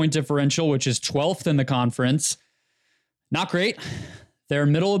negative point differential, which is 12th in the conference. Not great. They're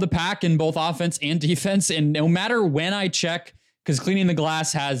middle of the pack in both offense and defense. And no matter when I check, because Cleaning the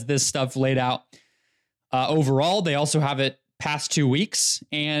Glass has this stuff laid out overall, they also have it past 2 weeks.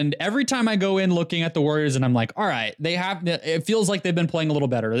 And every time I go in looking at the Warriors and I'm like, all right, it feels like they've been playing a little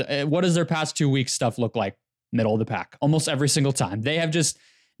better. What does their past 2 weeks stuff look like? Middle of the pack almost every single time. They have just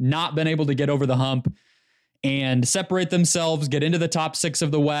not been able to get over the hump and separate themselves, get into the top six of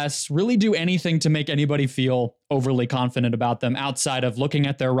the West, really do anything to make anybody feel overly confident about them outside of looking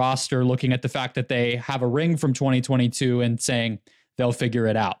at their roster, looking at the fact that they have a ring from 2022 and saying they'll figure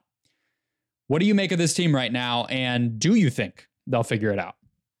it out. What do you make of this team right now? And do you think they'll figure it out?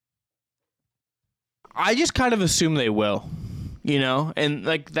 I just kind of assume they will, and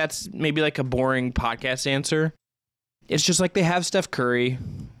like, that's maybe like a boring podcast answer. It's just like they have Steph Curry.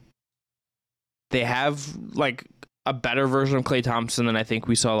 They have like a better version of Klay Thompson than I think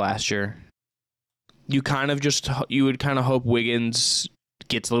we saw last year. You would kind of hope Wiggins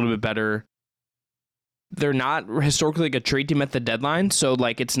gets a little bit better. They're not historically like a trade team at the deadline, so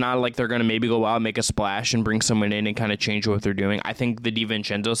like it's not like they're going to maybe go out and make a splash and bring someone in and kind of change what they're doing. I think the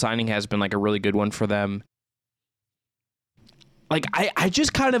DiVincenzo signing has been like a really good one for them. Like I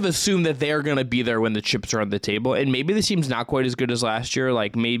just kind of assume that they're going to be there when the chips are on the table, and maybe the team's not quite as good as last year.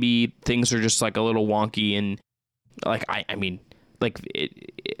 Like maybe things are just like a little wonky, and like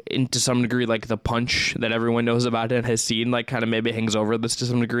to some degree, like the punch that everyone knows about and has seen, like kind of maybe hangs over this to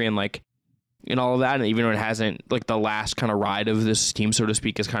some degree, and like. And all of that, and even though it hasn't, like the last kind of ride of this team, so to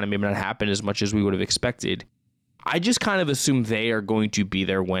speak, has kind of maybe not happened as much as we would have expected. I just kind of assume they are going to be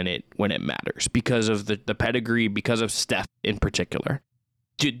there when it matters because of the pedigree, because of Steph in particular.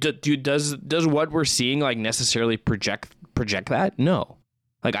 Does what we're seeing like necessarily project that? No,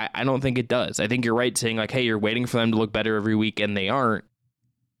 like I don't think it does. I think you're right saying like, hey, you're waiting for them to look better every week, and they aren't.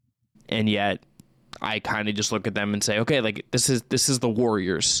 And yet, I kind of just look at them and say, okay, like this is the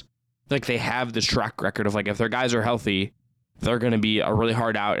Warriors. Like they have this track record of like if their guys are healthy, they're going to be a really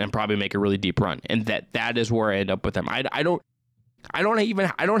hard out and probably make a really deep run, and that is where I end up with them. I don't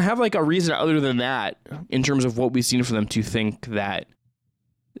have like a reason other than that in terms of what we've seen from them to think that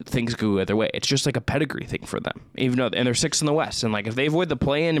things go the other way. It's just like a pedigree thing for them, even though and they're sixth in the West, and like if they avoid the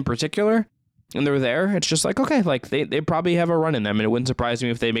play-in in particular and they're there, it's just like okay, like they probably have a run in them, and it wouldn't surprise me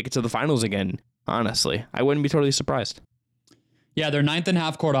if they make it to the finals again. Honestly, I wouldn't be totally surprised. Yeah, they're ninth in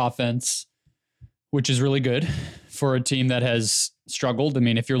half-court offense, which is really good for a team that has struggled. I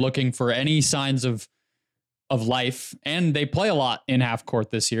mean, if you're looking for any signs of life, and they play a lot in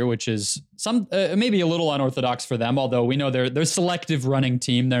half-court this year, which is maybe a little unorthodox for them, although we know they're selective running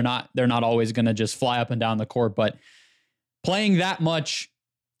team. They're not always going to just fly up and down the court, but playing that much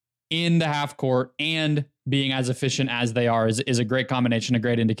in the half-court and being as efficient as they are is a great combination, a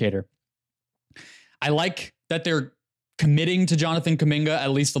great indicator. I like that they're committing to Jonathan Kuminga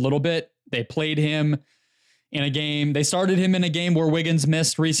at least a little bit. They played him in a game. They started him in a game where Wiggins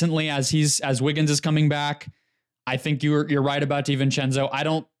missed recently as Wiggins is coming back. I think you're right about DiVincenzo.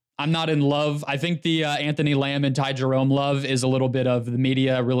 I'm not in love. I think the Anthony Lamb and Ty Jerome love is a little bit of the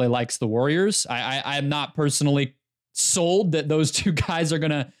media really likes the Warriors. I'm not personally sold that those two guys are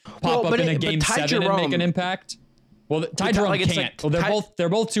going to pop up in a game 7 and make an impact. Well, Ty Jerome can't. They're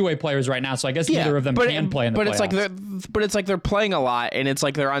both two-way players right now, so I guess neither of them can play in the playoffs. It's like they're playing a lot, and it's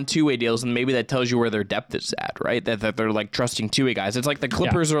like they're on two-way deals, and maybe that tells you where their depth is at, right? That they're like trusting two-way guys. It's like the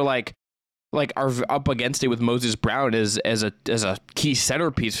Clippers are like are up against it with Moses Brown as a key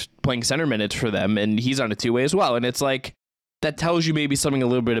centerpiece playing center minutes for them, and he's on a two-way as well. And it's like that tells you maybe something a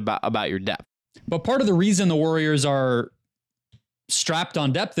little bit about your depth. But part of the reason the Warriors are strapped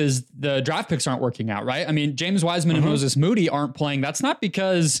on depth is the draft picks aren't working out, right? I mean, James Wiseman and Moses Moody aren't playing. That's not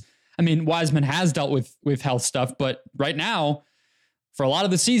because, I mean, Wiseman has dealt with health stuff, but right now, for a lot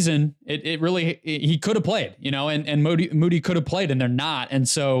of the season, he could have played, and Moody could have played, and they're not. And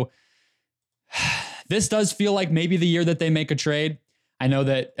so this does feel like maybe the year that they make a trade. I know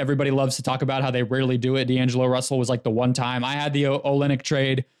that everybody loves to talk about how they rarely do it. D'Angelo Russell was like the one time. I had the Olynyk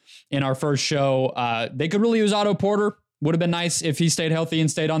trade in our first show. They could really use Otto Porter. Would have been nice if he stayed healthy and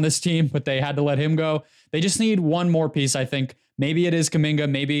stayed on this team, but they had to let him go. They just need one more piece, I think. Maybe it is Kuminga.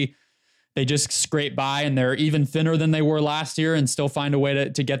 Maybe they just scrape by and they're even thinner than they were last year and still find a way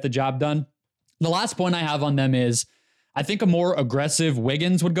to get the job done. The last point I have on them is I think a more aggressive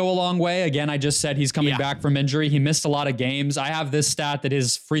Wiggins would go a long way. Again, I just said he's coming back from injury. He missed a lot of games. I have this stat that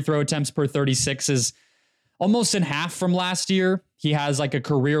his free throw attempts per 36 is almost in half from last year. He has like a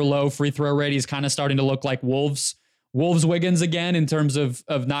career low free throw rate. He's kind of starting to look like Wolves Wiggins again in terms of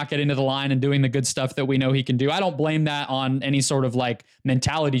not getting to the line and doing the good stuff that we know he can do. I don't blame that on any sort of like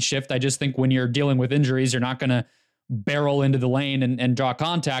mentality shift. I just think when you're dealing with injuries, you're not going to barrel into the lane and draw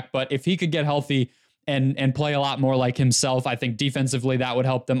contact. But if he could get healthy and play a lot more like himself, I think defensively that would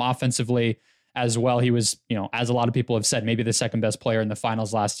help them, offensively as well. He was, as a lot of people have said, maybe the second best player in the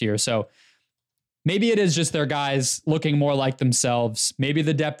finals last year. So maybe it is just their guys looking more like themselves. Maybe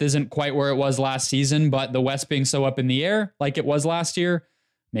the depth isn't quite where it was last season, but the West being so up in the air like it was last year,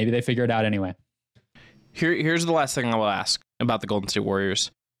 maybe they figure it out anyway. Here's the last thing I will ask about the Golden State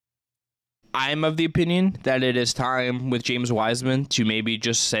Warriors. I'm of the opinion that it is time with James Wiseman to maybe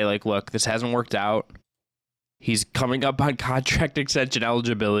just say, like, look, this hasn't worked out. He's coming up on contract extension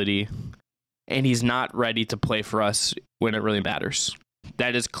eligibility, and he's not ready to play for us when it really matters.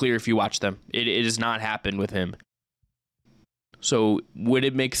 That is clear if you watch them. It has not happened with him. So would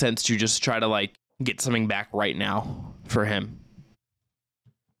it make sense to just try to like get something back right now for him?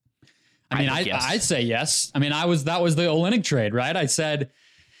 I'd say yes. I mean, that was the Olynyk trade, right? I said,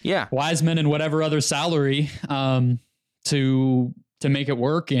 yeah, Wiseman and whatever other salary to make it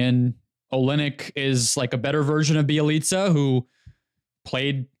work. And Olynyk is like a better version of Bjelica, who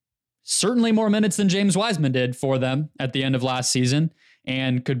played certainly more minutes than James Wiseman did for them at the end of last season,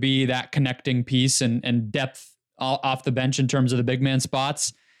 and could be that connecting piece and depth off the bench in terms of the big man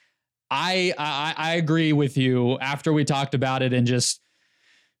spots. I agree with you after we talked about it and just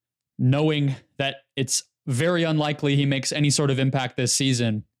knowing that it's very unlikely he makes any sort of impact this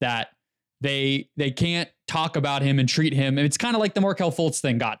season, that they can't talk about him and treat him. And it's kind of like the Markelle Fultz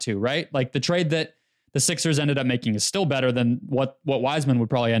thing got to, right? Like the trade that the Sixers ended up making is still better than what Wiseman would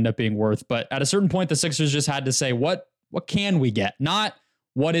probably end up being worth. But at a certain point, the Sixers just had to say, what can we get? Not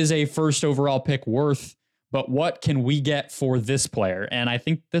what is a first overall pick worth, but what can we get for this player? And I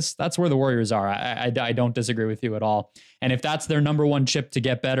think that's where the Warriors are. I don't disagree with you at all. And if that's their number one chip to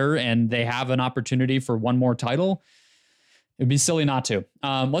get better and they have an opportunity for one more title, it'd be silly not to.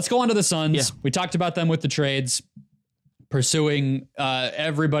 Let's go on to the Suns. Yeah. We talked about them with the trades, pursuing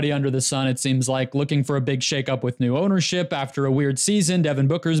everybody under the sun, it seems like, looking for a big shakeup with new ownership after a weird season. Devin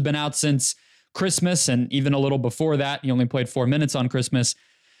Booker's been out since Christmas, and even a little before that. He only played 4 minutes on Christmas.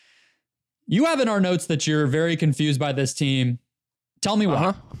 You have in our notes that you're very confused by this team. Tell me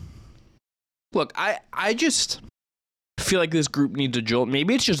why. Look, I just feel like this group needs a jolt.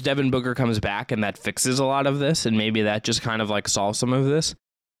 Maybe it's just Devin Booker comes back and that fixes a lot of this, and maybe that just kind of like solves some of this.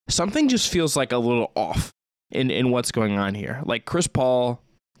 Something just feels like a little off in what's going on here. Like Chris Paul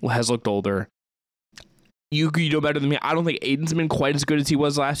has looked older. You know better than me. I don't think Aiden's been quite as good as he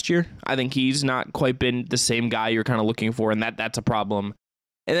was last year. I think he's not quite been the same guy you're kind of looking for, and that's a problem.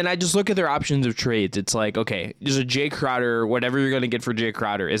 And then I just look at their options of trades. It's like, okay, there's a Jay Crowder, whatever you're going to get for Jay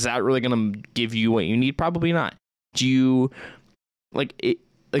Crowder. Is that really going to give you what you need? Probably not. Do you,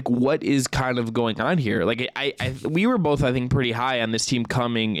 what is kind of going on here? Like, we were both, I think, pretty high on this team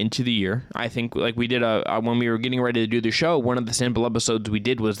coming into the year. I think, like, we did when we were getting ready to do the show, one of the sample episodes we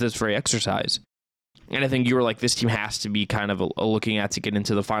did was this very exercise. And I think you were like, this team has to be kind of a looking at to get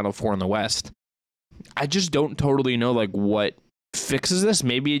into the Final Four in the West. I just don't totally know, like, what fixes this.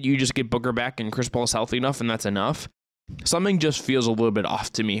 Maybe you just get Booker back and Chris Paul's healthy enough and that's enough. Something just feels a little bit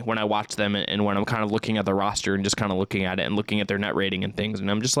off to me when I watch them and when I'm kind of looking at the roster and just kind of looking at it and looking at their net rating and things.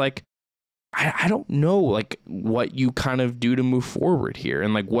 And I'm just like, I don't know, like, what you kind of do to move forward here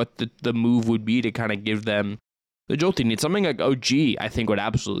and, like, what the move would be to kind of give them the jolt they need. Something like OG, I think, would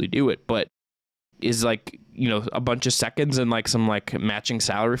absolutely do it. But is, like, you know, a bunch of seconds and, like, some, like, matching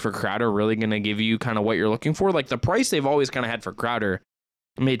salary for Crowder really going to give you kind of what you're looking for? Like, the price they've always kind of had for Crowder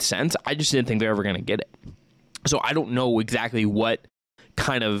made sense. I just didn't think they're ever going to get it. So I don't know exactly what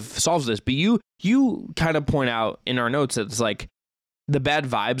kind of solves this. But you kind of point out in our notes that it's like the bad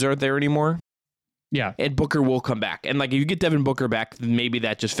vibes aren't there anymore. Yeah. And Booker will come back. And, like, if you get Devin Booker back, maybe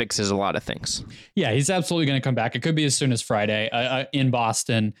that just fixes a lot of things. Yeah, he's absolutely going to come back. It could be as soon as Friday in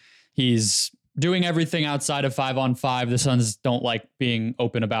Boston. He's doing everything outside of 5-on-5. The Suns don't like being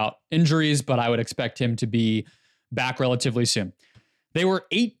open about injuries, but I would expect him to be back relatively soon. They were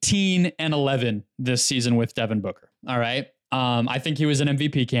 18-11 this season with Devin Booker. All right. I think he was an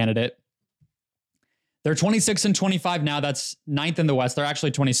MVP candidate. They're 26-25 now. That's 9th in the West. They're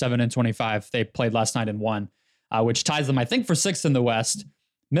actually 27-25. They played last night and won, which ties them, I think, for 6th in the West.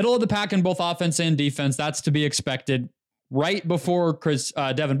 Middle of the pack in both offense and defense. That's to be expected. Right before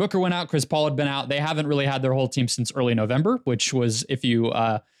Devin Booker went out, Chris Paul had been out. They haven't really had their whole team since early November, which was, if you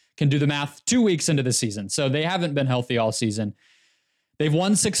can do the math, 2 weeks into the season. So they haven't been healthy all season. They've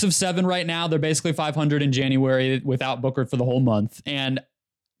won 6 of 7 right now. They're basically 500 in January without Booker for the whole month. And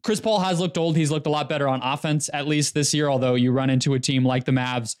Chris Paul has looked old. He's looked a lot better on offense, at least this year, although you run into a team like the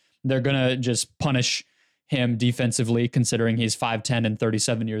Mavs, they're going to just punish him defensively, considering he's 5'10 and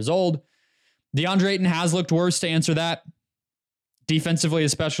 37 years old. DeAndre Ayton has looked worse, to answer that, defensively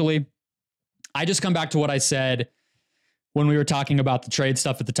especially. I just come back to what I said when we were talking about the trade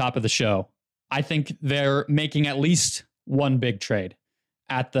stuff at the top of the show. I think they're making at least one big trade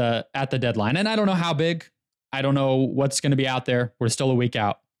at the deadline. And I don't know how big. I don't know what's going to be out there. We're still a week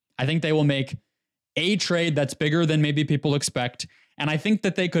out. I think they will make a trade that's bigger than maybe people expect. And I think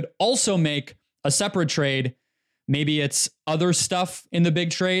that they could also make a separate trade. Maybe it's other stuff in the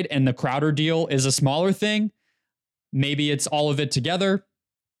big trade and the Crowder deal is a smaller thing. Maybe it's all of it together.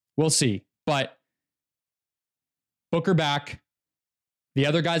 We'll see. But Booker back. The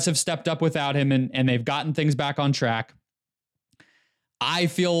other guys have stepped up without him and they've gotten things back on track. I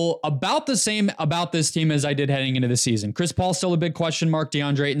feel about the same about this team as I did heading into the season. Chris Paul's still a big question mark.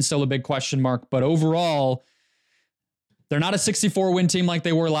 DeAndre Ayton's still a big question mark. But overall, they're not a 64-win team like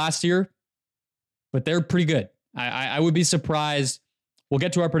they were last year, but they're pretty good. I would be surprised. We'll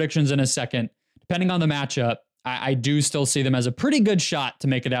get to our predictions in a second. Depending on the matchup, I do still see them as a pretty good shot to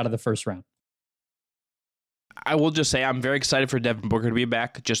make it out of the first round. I will just say I'm very excited for Devin Booker to be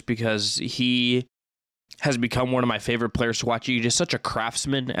back just because he has become one of my favorite players to watch. He's just such a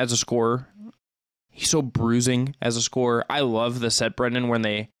craftsman as a scorer. He's so bruising as a scorer. I love the set, Brendan, when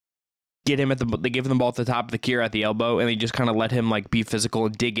they get him they give him the ball at the top of the key or at the elbow, and they just kind of let him like be physical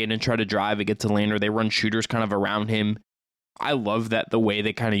and dig in and try to drive and get to lane, or they run shooters kind of around him. I love that the way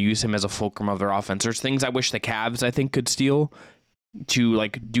they kind of use him as a fulcrum of their offense. There's things I wish the Cavs, I think, could steal to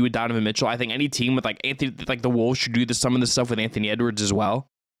like do with Donovan Mitchell. I think any team with like Anthony, like the Wolves, should do some of this stuff with Anthony Edwards as well.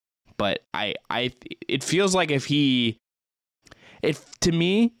 But it feels like to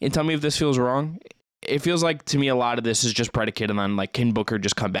me, and tell me if this feels wrong, it feels like to me a lot of this is just predicated on like, can Booker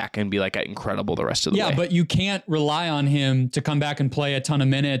just come back and be like incredible the rest of the way? Yeah, but you can't rely on him to come back and play a ton of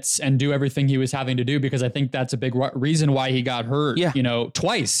minutes and do everything he was having to do, because I think that's a big reason why he got hurt. Yeah.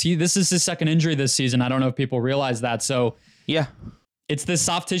 Twice. This is his second injury this season. I don't know if people realize that. So yeah. It's this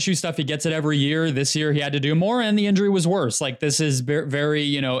soft tissue stuff. He gets it every year. This year he had to do more and the injury was worse. Like this is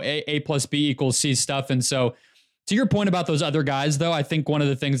very, A plus B equals C stuff. And so to your point about those other guys, though, I think one of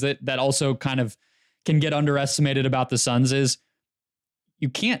the things that also kind of can get underestimated about the Suns is you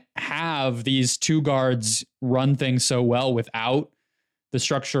can't have these two guards run things so well without the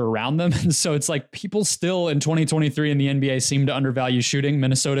structure around them. And so it's like people still in 2023 in the NBA seem to undervalue shooting.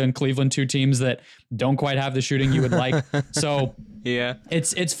 Minnesota and Cleveland, two teams that don't quite have the shooting you would like. So yeah,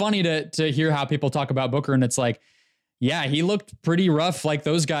 it's funny to hear how people talk about Booker, and it's like, yeah, he looked pretty rough. Like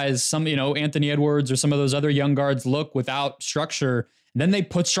those guys, some, Anthony Edwards or some of those other young guards look without structure. And then they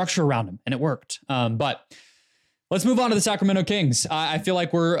put structure around him and it worked. But let's move on to the Sacramento Kings. I feel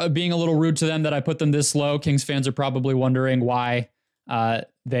like we're being a little rude to them that I put them this low. Kings fans are probably wondering why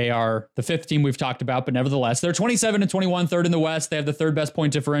they are the fifth team we've talked about, but nevertheless, they're 27-21, third in the West. They have the third best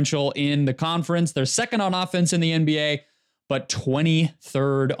point differential in the conference. They're second on offense in the NBA, but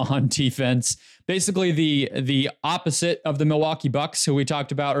 23rd on defense. Basically the opposite of the Milwaukee Bucks, who we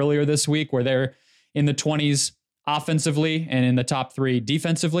talked about earlier this week, where they're in the 20s offensively and in the top 3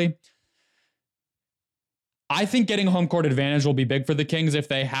 defensively. I think getting a home court advantage will be big for the Kings if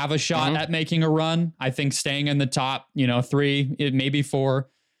they have a shot at making a run. I think staying in the top, 3, maybe 4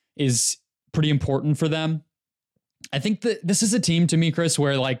 is pretty important for them. I think that this is a team to me, Chris,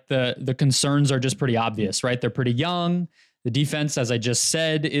 where like the concerns are just pretty obvious, right? They're pretty young. The defense, as I just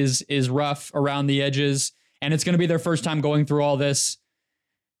said, is rough around the edges, and it's going to be their first time going through all this.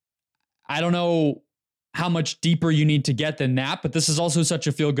 I don't know how much deeper you need to get than that, but this is also such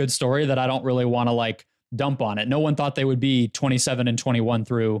a feel-good story that I don't really want to like dump on it. No one thought they would be 27-21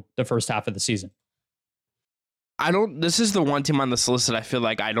 through the first half of the season. This is the one team on this list that I feel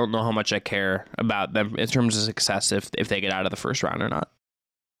like I don't know how much I care about them in terms of success if they get out of the first round or not.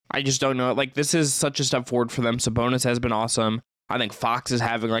 I just don't know. Like, this is such a step forward for them. Sabonis has been awesome. I think Fox is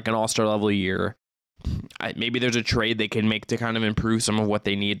having like an all-star level year. Maybe there's a trade they can make to kind of improve some of what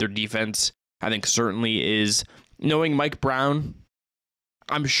they need. Their defense, I think, certainly is. Knowing Mike Brown,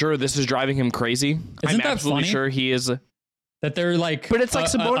 I'm sure this is driving him crazy. I'm absolutely funny? sure he is. That they're like, but it's like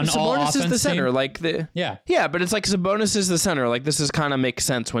Sabonis is the center. Team. Yeah, but it's like Sabonis is the center. Like this is kind of makes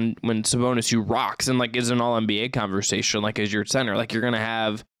sense when Sabonis who rocks and like is an all NBA conversation, like as your center. Like you're gonna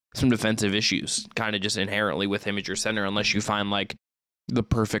have some defensive issues, kind of just inherently with him as your center, unless you find like the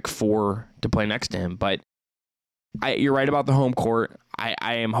perfect four to play next to him. But you're right about the home court. I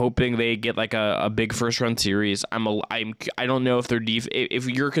am hoping they get like a big first round series. I don't know if they're if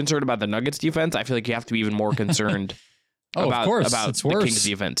you're concerned about the Nuggets defense, I feel like you have to be even more concerned. Of course, about it's the worse. Kings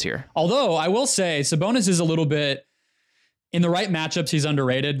defense here. Although I will say Sabonis is a little bit in the right matchups. He's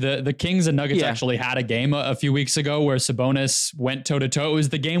underrated. The Kings and Nuggets actually had a game a few weeks ago where Sabonis went toe to toe. It was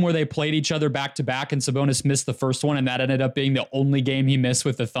the game where they played each other back to back and Sabonis missed the first one. And that ended up being the only game he missed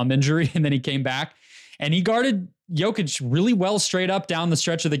with the thumb injury. And then he came back and he guarded Jokic really well straight up down the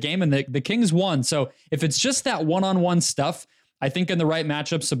stretch of the game. And the Kings won. So if it's just that one-on-one stuff, I think in the right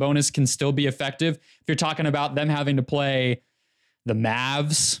matchup, Sabonis can still be effective. If you're talking about them having to play the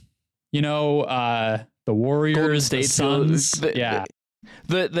Mavs, the Warriors, the Suns, the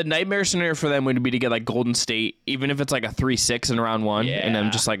nightmare scenario for them would be to get like Golden State, even if it's like a 3-6 in round one. Yeah. And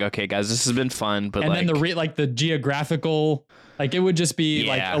I'm just like, okay, guys, this has been fun, but then the geographical, like it would just be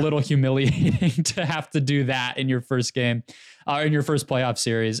like a little humiliating to have to do that in your first game, in your first playoff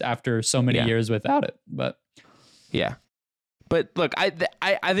series after so many years without it. But yeah. But look, I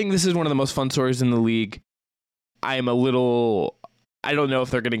think this is one of the most fun stories in the league. I don't know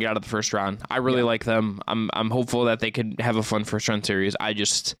if they're going to get out of the first round. I really like them. I'm hopeful that they could have a fun first round series. I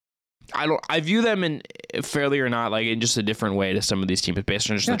view them in fairly or not like in just a different way to some of these teams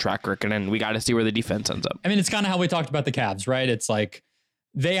based on just the track record, and we got to see where the defense ends up. I mean, it's kind of how we talked about the Cavs, right? It's like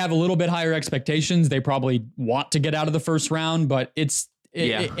they have a little bit higher expectations. They probably want to get out of the first round, but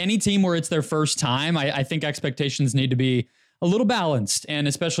any team where it's their first time, I think expectations need to be a little balanced, and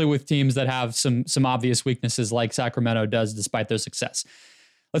especially with teams that have some obvious weaknesses like Sacramento does despite their success.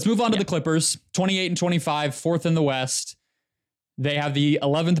 Let's move on to the Clippers, 28-25, fourth in the West. They have the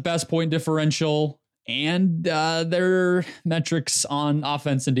 11th best point differential, and their metrics on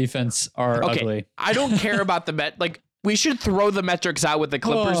offense and defense are ugly. I don't care about the like we should throw the metrics out with the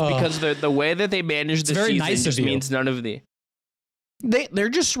Clippers because the way that they manage the season just means none of they're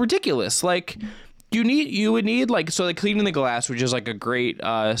just ridiculous. Like you would need like Cleaning the Glass, which is like a great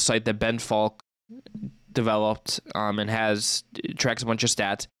site that Ben Falk developed and tracks a bunch of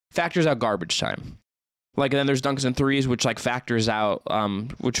stats, factors out garbage time. Like, and then there's dunks and threes, which like factors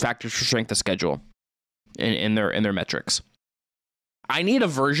for strength of schedule in their metrics. I need a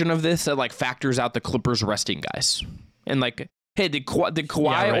version of this that like factors out the Clippers resting guys. And like, hey, did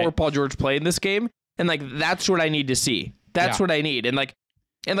Kawhi or Paul George play in this game? And like, that's what I need to see. That's what I need. And like,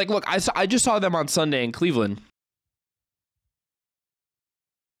 look, I just saw them on Sunday in Cleveland.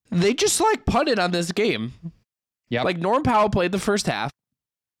 They just like punted on this game. Yeah. Like Norm Powell played the first half.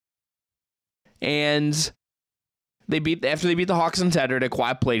 And after they beat the Hawks on Saturday,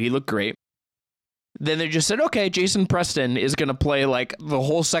 Kawhi played. He looked great. Then they just said, okay, Jason Preston is going to play like the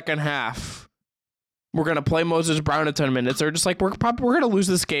whole second half. We're going to play Moses Brown a ton of minutes. They're just like, we're going to lose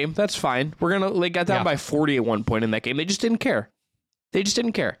this game. That's fine. They got down by 40 at one point in that game. They just didn't care.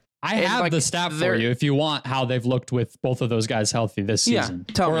 I have the stat for you if you want how they've looked with both of those guys healthy this season.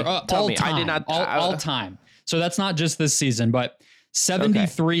 Yeah, tell me. Time, I did not all time. So that's not just this season, but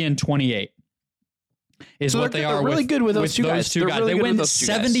 73-28 is what they are. They're really good with those two guys. They win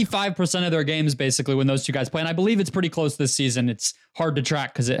 75% of their games basically when those two guys play, and I believe it's pretty close this season. It's hard to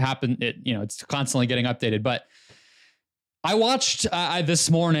track because it's constantly getting updated. But I watched this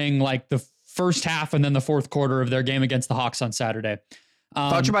morning like the first half and then the fourth quarter of their game against the Hawks on Saturday. I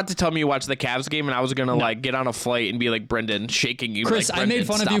thought you were about to tell me you watched the Cavs game, and I was gonna like get on a flight and be like Brendan, shaking you. Chris, I made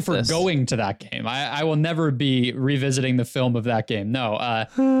fun of you for going to that game. I will never be revisiting the film of that game. No,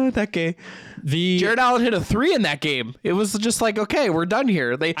 that game. Jared Allen hit a 3 in that game. It was just like, okay, we're done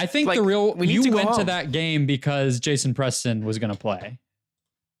here. I think you went to that game because Jason Preston was gonna play.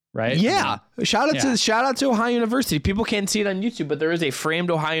 Right? Yeah. Shout out to Ohio University. People can't see it on YouTube, but there is a framed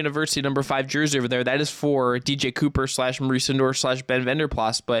Ohio University number 5 jersey over there. That is for DJ Cooper / Maurice Sandor / Ben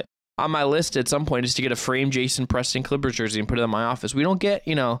Vanderplas. But on my list at some point is to get a framed Jason Preston Clippers jersey and put it in my office. We don't get,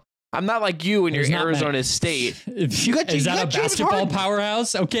 I'm not like you in your Arizona State. Is that a basketball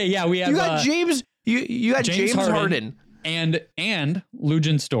powerhouse? Okay, yeah, we have. You got James. You got James Harden and Lou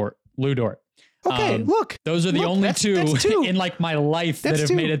Dort. Okay, look. Those are the only two in like my life that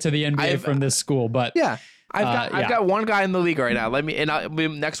have made it to the NBA from this school. But yeah, I've got one guy in the league right now.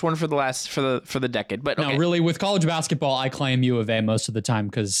 Next one for the decade. But okay. No, really, with college basketball, I claim U of A most of the time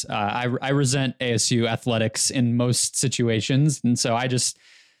because I resent ASU athletics in most situations, and so I just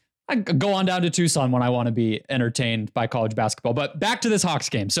I go on down to Tucson when I want to be entertained by college basketball. But back to this Hawks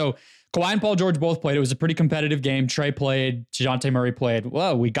game. So Kawhi and Paul George both played. It was a pretty competitive game. Trey played. DeJounte Murray played.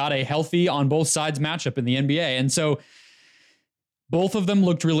 Well, we got a healthy on both sides matchup in the NBA. And so both of them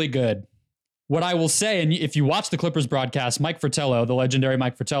looked really good. What I will say, and if you watch the Clippers broadcast, Mike Fratello, the legendary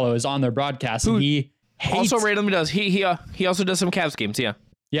Mike Fratello, is on their broadcast. And he hates, also randomly does. He also does some Cavs games. Yeah.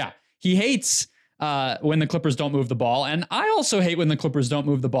 Yeah. He hates when the Clippers don't move the ball. And I also hate when the Clippers don't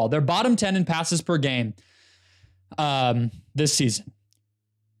move the ball. They're bottom 10 in passes per game this season.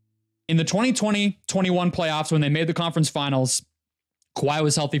 In the 2020-21 playoffs, when they made the conference finals, Kawhi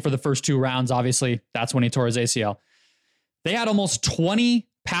was healthy for the first 2 rounds. Obviously, that's when he tore his ACL. They had almost 20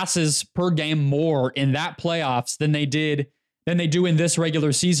 passes per game more in that playoffs than they do in this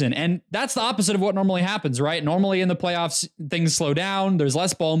regular season. And that's the opposite of what normally happens, right? Normally in the playoffs, things slow down. There's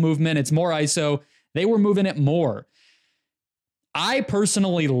less ball movement. It's more ISO. They were moving it more. I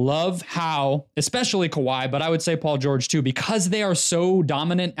personally love how, especially Kawhi, but I would say Paul George too, because they are so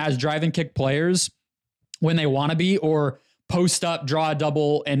dominant as drive and kick players when they want to be, or post up, draw a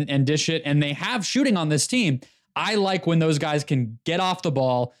double and dish it. And they have shooting on this team. I like when those guys can get off the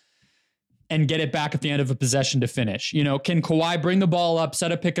ball and get it back at the end of a possession to finish. You know, can Kawhi bring the ball up,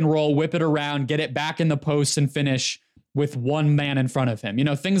 set a pick and roll, whip it around, get it back in the post and finish with one man in front of him? You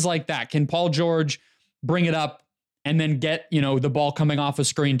know, things like that. Can Paul George bring it up and then get, you know, the ball coming off a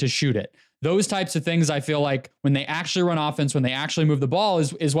screen to shoot it? Those types of things, I feel like when they actually run offense, when they actually move the ball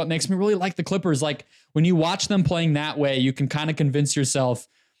is what makes me really like the Clippers. Like when you watch them playing that way, you can kind of convince yourself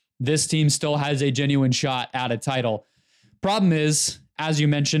this team still has a genuine shot at a title. Problem is, as you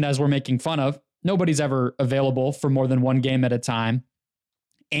mentioned, as we're making fun of, nobody's ever available for more than one game at a time.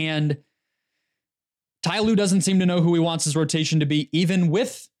 And Ty Lue doesn't seem to know who he wants his rotation to be, even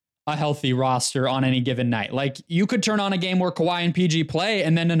with a healthy roster on any given night. Like you could turn on a game where Kawhi and PG play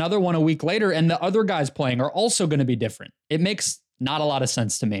and then another one a week later, and the other guys playing are also going to be different. It makes not a lot of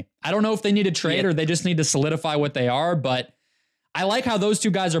sense to me. I don't know if they need to trade or they just need to solidify what they are, but I like how those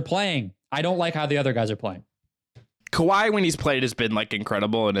two guys are playing. I don't like how the other guys are playing. Kawhi, when he's played, has been like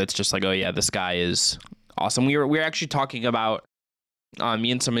incredible, and it's just like, oh yeah, this guy is awesome. We were actually talking about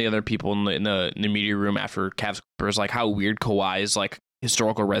me and some of the other people in the media room after Cavs Clippers, like how weird Kawhi's like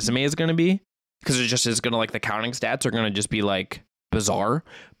historical resume is going to be, because it just is going to, like, the counting stats are going to just be like bizarre,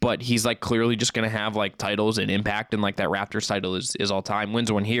 but he's like clearly just going to have like titles and impact, and like that Raptors title is all time. Wins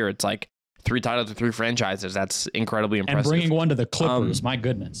one here, it's like 3 titles to 3 franchises. That's incredibly impressive. And bringing one to the Clippers, my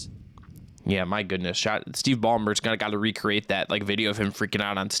goodness. Yeah, my goodness. Steve Ballmer's got to recreate that like video of him freaking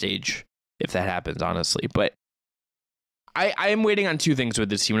out on stage if that happens, honestly. But I am waiting on 2 things with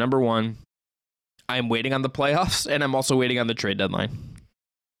this team. Number one, I am waiting on the playoffs, and I'm also waiting on the trade deadline.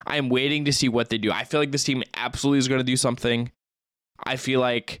 I am waiting to see what they do. I feel like this team absolutely is going to do something. I feel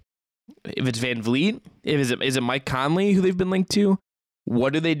like if it's Van Vliet, is it Mike Conley who they've been linked to?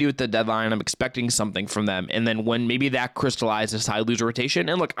 What do they do at the deadline? I'm expecting something from them. And then when maybe that crystallizes Ty Lue's rotation.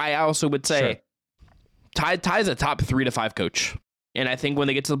 And look, I also would say Ty's a top 3 to 5 coach. And I think when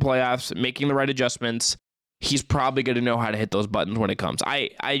they get to the playoffs, making the right adjustments, he's probably going to know how to hit those buttons when it comes.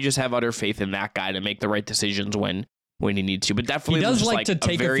 I just have utter faith in that guy to make the right decisions when he needs to. But definitely he does like to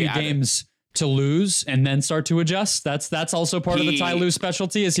take a few games to lose and then start to adjust. That's also part of the Ty Lue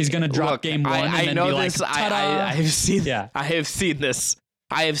specialty, is he's going to drop game 1 and then be like, ta-da. I have seen this.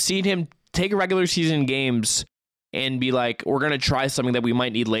 I have seen him take regular season games and be like, we're going to try something that we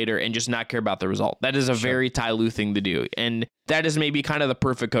might need later, and just not care about the result. That is a very Ty Lue thing to do. And that is maybe kind of the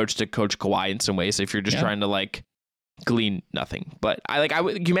perfect coach to coach Kawhi in some ways, if you're just trying to like glean nothing. But can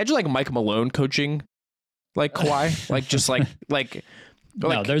you imagine like Mike Malone coaching like Kawhi? Like just pick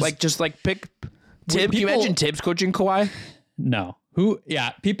Tibbs. Can you imagine Tibbs coaching Kawhi? No.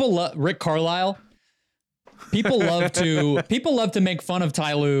 People love Rick Carlisle. People love to make fun of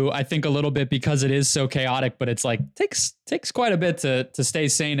Ty Lue, I think, a little bit because it is so chaotic, but it's like takes quite a bit to stay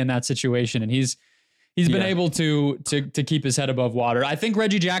sane in that situation, and he's been able to keep his head above water. I think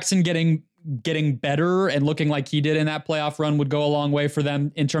Reggie Jackson getting better and looking like he did in that playoff run would go a long way for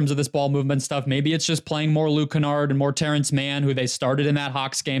them in terms of this ball movement stuff. Maybe it's just playing more Luke Kennard and more Terrence Mann, who they started in that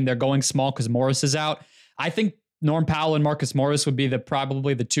Hawks game. They're going small because Morris is out. I think Norm Powell and Marcus Morris would be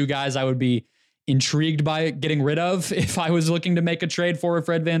probably the 2 guys I would be intrigued by getting rid of if I was looking to make a trade for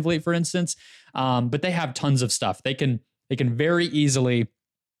Fred VanVleet, for instance. But they have tons of stuff. They can very easily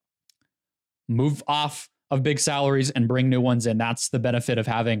move off of big salaries and bring new ones in. That's the benefit of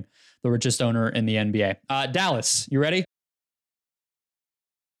having the richest owner in the NBA. Dallas, you ready?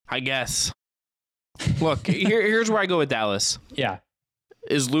 I guess. Look, here's where I go with Dallas. Yeah.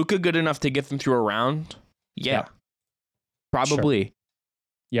 Is Luka good enough to get them through a round? Yeah. Probably. Sure.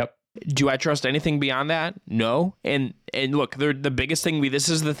 Yep. Do I trust anything beyond that? No. And look, the biggest thing this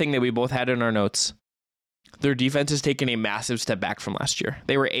is the thing that we both had in our notes. Their defense has taken a massive step back from last year.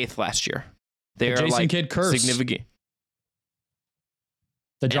 They were 8th last year. They are Jason like Kidd curse. significant.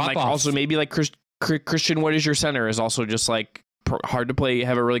 The drop like off. Also maybe like Christian Wood as your center is also just like hard to play,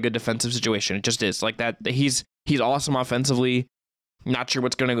 have a really good defensive situation. It just is like that. He's awesome offensively. Not sure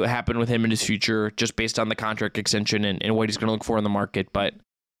what's going to happen with him in his future just based on the contract extension and what he's going to look for in the market. But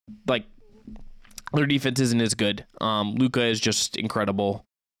like their defense isn't as good. Luka is just incredible.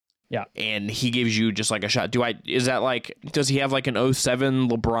 Yeah. And he gives you just like a shot. Does he have like an 07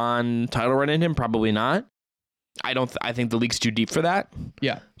 LeBron title run in him? Probably not. I think the league's too deep for that.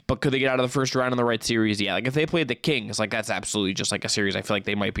 Yeah. But could they get out of the first round in the right series? Yeah. Like if they played the Kings, like that's absolutely just like a series. I feel like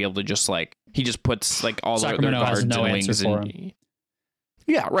they might be able to just like, he just puts like all their guards and wings and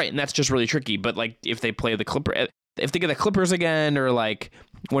yeah, right. And that's just really tricky. But like if they play the Clippers, if they get the Clippers again, or like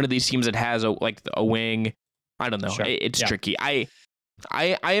one of these teams that has a wing, I don't know. Sure. It's tricky. I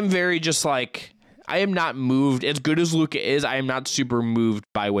am very just like, I am not moved as good as Luka is. I am not super moved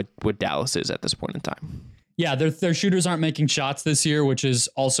by what Dallas is at this point in time. Yeah, their shooters aren't making shots this year, which is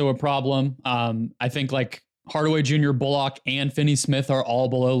also a problem. I think like Hardaway Jr., Bullock, and Finney Smith are all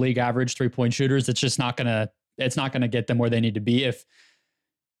below league average 3-point shooters. It's just not gonna get them where they need to be if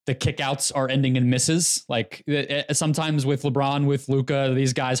the kickouts are ending in misses. Like sometimes with LeBron, with Luka,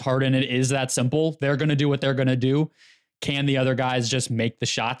 these guys, Harden, it is that simple. They're gonna do what they're gonna do. Can the other guys just make the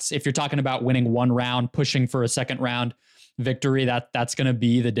shots? If you're talking about winning one round, pushing for a second round victory, that's gonna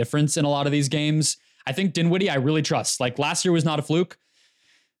be the difference in a lot of these games. I think Dinwiddie, I really trust. Like last year was not a fluke.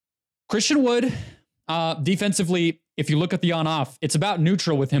 Christian Wood, defensively, if you look at the on-off, it's about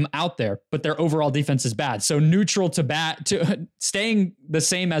neutral with him out there, but their overall defense is bad. So neutral to bad, to staying the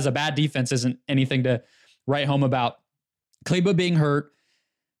same as a bad defense isn't anything to write home about. Kleber being hurt,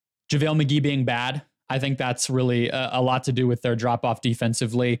 JaVale McGee being bad, I think that's really a lot to do with their drop-off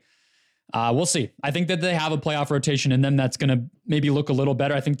defensively. We'll see. I think that they have a playoff rotation in them that's going to maybe look a little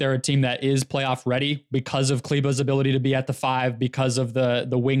better. I think they're a team that is playoff ready because of Kleber's ability to be at the 5, because of the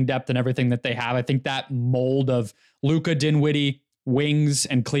wing depth and everything that they have. I think that mold of Luka, Dinwiddie, wings,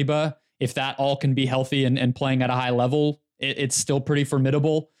 and Kleber, if that all can be healthy and playing at a high level, it's still pretty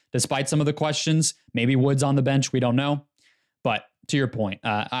formidable despite some of the questions. Maybe Wood's on the bench. We don't know. But to your point,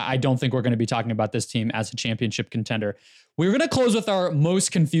 I don't think we're going to be talking about this team as a championship contender. We're going to close with our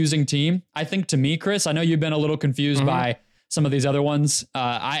most confusing team. I think to me, Chris, I know you've been a little confused by some of these other ones.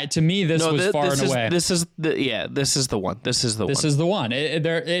 To me, this was far and away. This is the one. This is the one.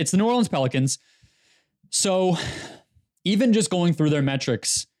 It's the New Orleans Pelicans. So even just going through their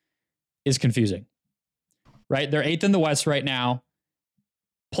metrics is confusing, right? They're 8th in the West right now,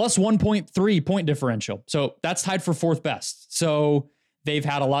 plus 1.3 point differential. So that's tied for 4th best. So they've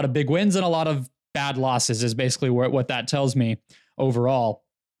had a lot of big wins and a lot of bad losses is basically what that tells me overall.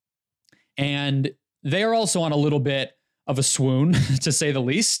 And they are also on a little bit of a swoon, to say the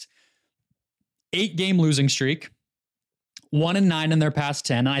least. 8-game losing streak, 1-9 in their past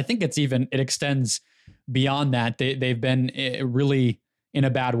 10. And I think it extends beyond that. They've been really in a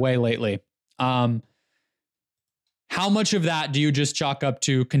bad way lately. How much of that do you just chalk up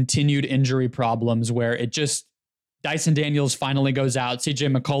to continued injury problems where Dyson Daniels finally goes out,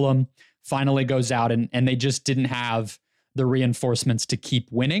 CJ McCollum finally goes out, and they just didn't have the reinforcements to keep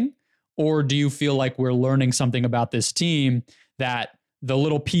winning? Or do you feel like we're learning something about this team that the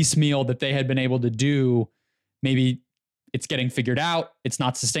little piecemeal that they had been able to do, maybe it's getting figured out, it's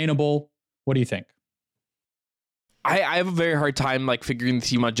not sustainable? What do you think? I have a very hard time like figuring the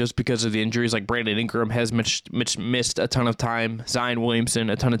team out just because of the injuries. Like Brandon Ingram has missed a ton of time. Zion Williamson,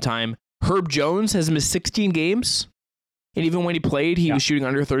 a ton of time. Herb Jones has missed 16 games. And even when he played, he was shooting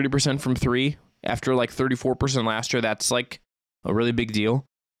under 30% from 3 after like 34% last year. That's like a really big deal.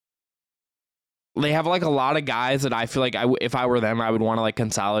 They have like a lot of guys that I feel like if I were them, I would want to like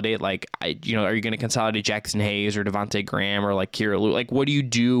consolidate. Like, are you going to consolidate Jackson Hayes or Devontae Graham or like Kira Lewis? Like, what do you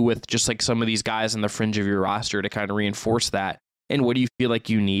do with just like some of these guys on the fringe of your roster to kind of reinforce that? And what do you feel like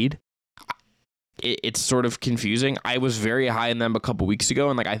you need? It's sort of confusing. I was very high in them a couple weeks ago,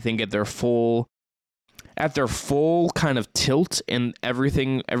 and like I think at their full kind of tilt and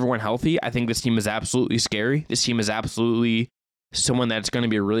everyone healthy, I think this team is absolutely scary. This team is absolutely someone that's going to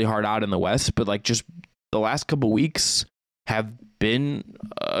be really hard out in the West, but like just the last couple weeks have been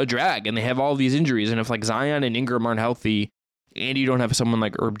a drag, and they have all these injuries. And if like Zion and Ingram aren't healthy, and you don't have someone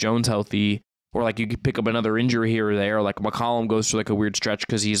like Herb Jones healthy, or like you could pick up another injury here or there, or like McCollum goes through like a weird stretch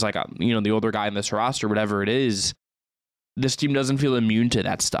because he's like the older guy in this roster, whatever it is, this team doesn't feel immune to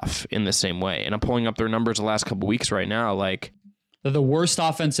that stuff in the same way. And I'm pulling up their numbers the last couple weeks right now. Like They're the worst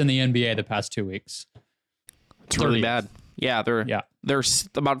offense in the NBA the past 2 weeks. It's really bad. Yeah, they're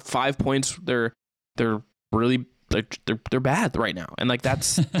about 5 points. They're really they're bad right now, and like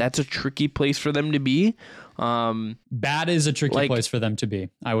that's a tricky place for them to be. Bad is a tricky place for them to be.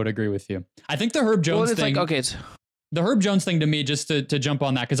 I would agree with you. I think the Herb Jones thing. The Herb Jones thing to me, just to jump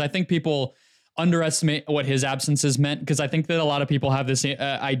on that, because I think people underestimate what his absences meant. Because I think that a lot of people have this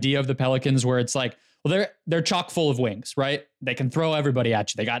idea of the Pelicans where it's like, well, they're chock full of wings, right? They can throw everybody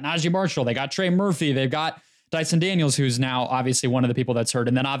at you. They got Najee Marshall, they got Trey Murphy, they've got Dyson Daniels, who's now obviously one of the people that's hurt,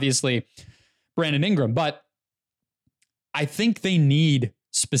 and then obviously Brandon Ingram. But I think they need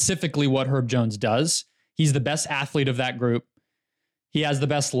specifically what Herb Jones does. He's the best athlete of that group. He has the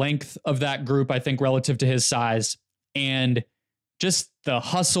best length of that group, I think, relative to his size. And just the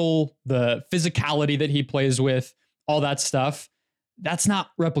hustle, the physicality that he plays with, all that stuff, that's not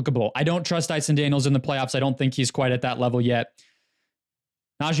replicable. I don't trust Dyson Daniels in the playoffs. I don't think he's quite at that level yet.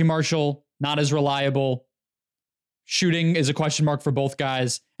 Najee Marshall, not as reliable. Shooting is a question mark for both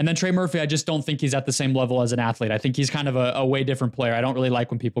guys. And then Trey Murphy, I just don't think he's at the same level as an athlete. I think he's kind of a way different player. I don't really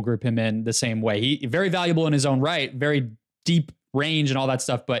like when people group him in the same way. He very valuable in his own right, very deep range and all that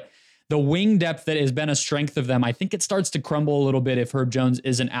stuff. But the wing depth that has been a strength of them, I think it starts to crumble a little bit if Herb Jones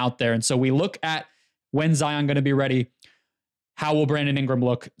isn't out there. And so we look at when Zion going to be ready. How will Brandon Ingram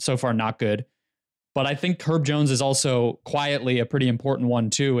look? So far, not good. But I think Herb Jones is also quietly a pretty important one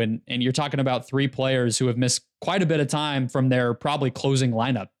too. And you're talking about 3 players who have missed quite a bit of time from their probably closing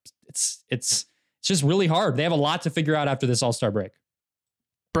lineup. It's just really hard. They have a lot to figure out after this All-Star break.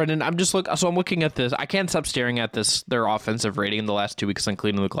 Brendan, I'm looking at this. I can't stop staring at their offensive rating in the last 2 weeks on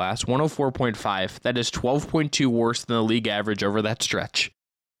Cleaning the Glass. 104.5. That is 12.2 worse than the league average over that stretch.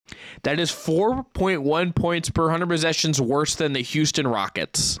 That is 4.1 points per 100 possessions worse than the Houston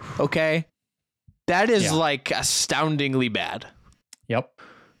Rockets. Okay? That is like astoundingly bad. Yep.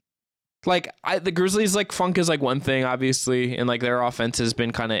 Like the Grizzlies, like funk is like one thing, obviously, and like their offense has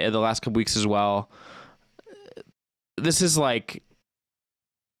been kind of the last couple weeks as well. This is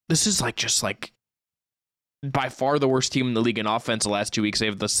just like by far the worst team in the league in offense the last 2 weeks. They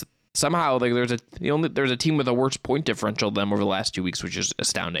have this somehow like there's a team with a worse point differential than them over the last 2 weeks, which is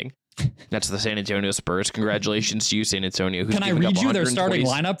astounding. That's the San Antonio Spurs. Congratulations to you, San Antonio. Can I read you their starting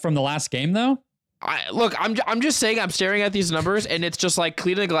lineup from the last game though? I'm just saying, I'm staring at these numbers and it's just like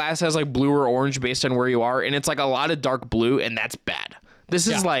Cleaning the Glass has like blue or orange based on where you are. And it's like a lot of dark blue and that's bad. This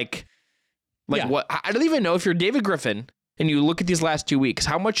is what, I don't even know if you're David Griffin and you look at these last 2 weeks,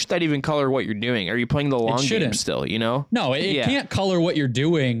 how much should that even color what you're doing? Are you playing the long game still, you know? No, it can't color what you're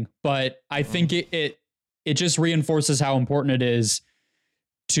doing, but I think it just reinforces how important it is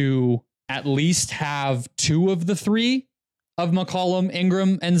to at least have 2 of the 3 of McCollum,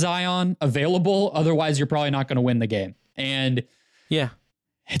 Ingram, and Zion available. Otherwise, you're probably not going to win the game. And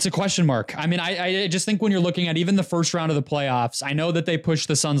it's a question mark. I mean, I just think when you're looking at even the first round of the playoffs, I know that they pushed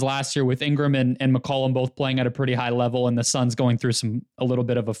the Suns last year with Ingram and McCollum both playing at a pretty high level and the Suns going through a little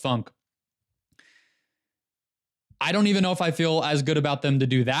bit of a funk. I don't even know if I feel as good about them to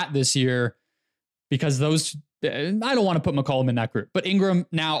do that this year because I don't want to put McCollum in that group. But Ingram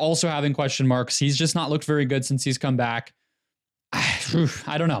now also having question marks. He's just not looked very good since he's come back.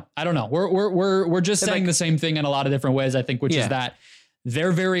 I don't know. We're just saying the same thing in a lot of different ways, I think, which is that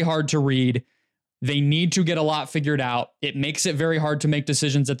they're very hard to read. They need to get a lot figured out. It makes it very hard to make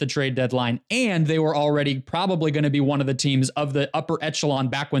decisions at the trade deadline. And they were already probably going to be one of the teams of the upper echelon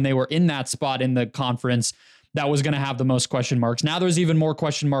back when they were in that spot in the conference that was going to have the most question marks. Now there's even more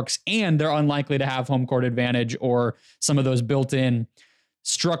question marks and they're unlikely to have home court advantage or some of those built-in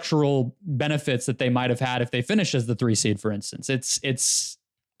structural benefits that they might have had if they finish as the 3 seed, for instance. It's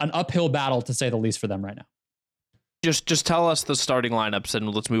an uphill battle to say the least for them right now. Just tell us the starting lineups and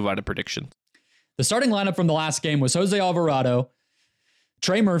let's move on to predictions. The starting lineup from the last game was Jose Alvarado,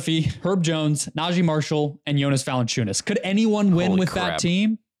 Trey Murphy, Herb Jones, Najee Marshall, and Jonas Valanciunas. Could anyone win with that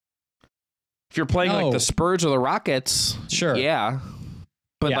team? If you're playing like the Spurs or the Rockets, sure. Yeah.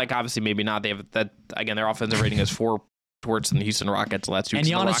 But like obviously maybe not. They have that again, their offensive rating is 4 worse than the Houston Rockets last 2 weeks.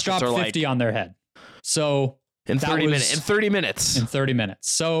 And Giannis dropped 50 on their head. So in 30 minutes. In 30 minutes.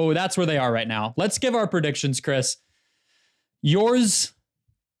 So that's where they are right now. Let's give our predictions, Chris. Yours,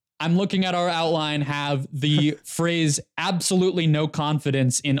 I'm looking at our outline, have the phrase absolutely no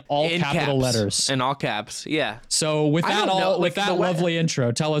confidence in all capital letters. In all caps, yeah. So with that lovely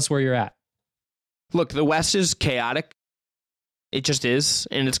intro, tell us where you're at. Look, the West is chaotic. It just is.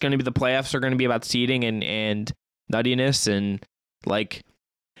 And it's going to be the playoffs are going to be about seeding and nuttiness. And like,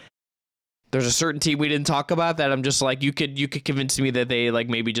 there's a certain team we didn't talk about that I'm just like, you could convince me that they like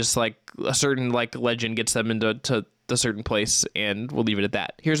maybe just like a certain like legend gets them into a certain place, and we'll leave it at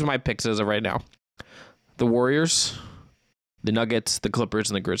that. Here's my picks as of right now: the Warriors, the Nuggets, the Clippers,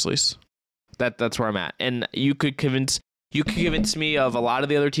 and the Grizzlies. That's where I'm at. And you could convince me of a lot of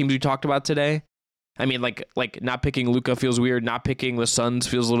the other teams we talked about today. I mean, like not picking Luka feels weird. Not picking the Suns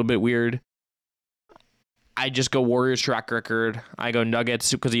feels a little bit weird. I just go Warriors track record. I go Nuggets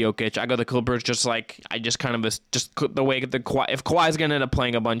because of Jokic. I go the Clippers just the way if Kawhi's gonna end up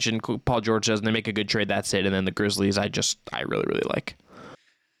playing a bunch and Paul George does and they make a good trade, that's it. And then the Grizzlies, I really really like.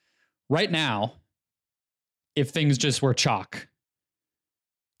 Right now, if things just were chalk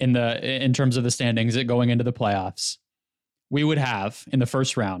in terms of the standings going into the playoffs, we would have in the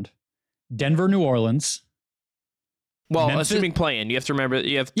first round Denver, New Orleans. Well, Memphis, assuming play-in, you have to remember.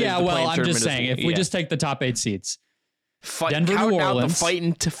 I'm just saying, if we just take the top 8 seats, Denver, New Orleans,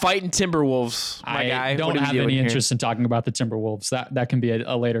 fighting Timberwolves. My guy, I don't have any interest in talking about the Timberwolves. That can be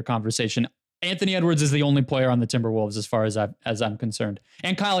a later conversation. Anthony Edwards is the only player on the Timberwolves as far as I'm concerned,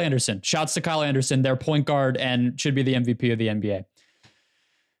 and Kyle Anderson. Shouts to Kyle Anderson, their point guard and should be the MVP of the NBA.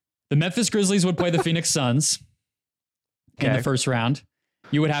 The Memphis Grizzlies would play the Phoenix Suns in the first round.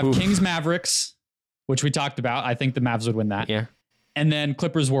 You would have Kings Mavericks, which we talked about. I think the Mavs would win that. Yeah. And then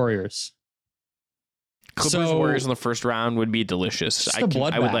Clippers Warriors. Warriors in the first round would be delicious. I would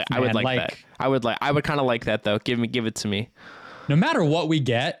like that. I would kind of like that though. Give it to me. No matter what we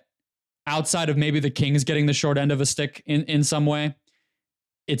get, outside of maybe the Kings getting the short end of a stick in some way,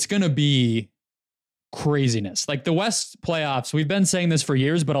 it's going to be craziness. Like the West playoffs, we've been saying this for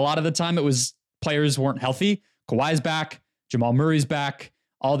years, but a lot of the time it was players weren't healthy. Kawhi's back, Jamal Murray's back,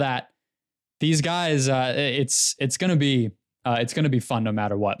 all that. These guys, it's going to be fun no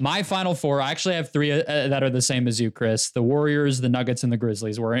matter what. My final four, I actually have 3 that are the same as you, Chris. The Warriors, the Nuggets, and the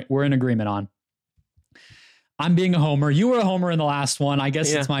Grizzlies. We're in agreement on. I'm being a homer. You were a homer in the last one. I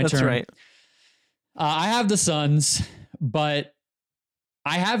guess it's my turn. That's right. I have the Suns, but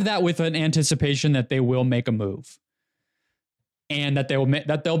I have that with an anticipation that they will make a move, and that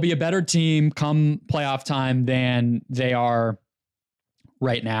they'll be a better team come playoff time than they are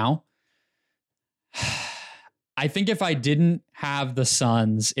right now. I think if I didn't have the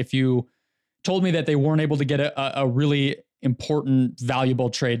Suns, if you told me that they weren't able to get a really important, valuable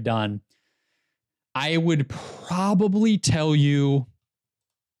trade done, I would probably tell you,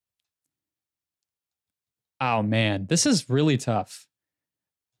 oh man, this is really tough.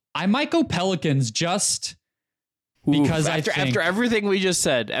 I might go Pelicans just because after everything we just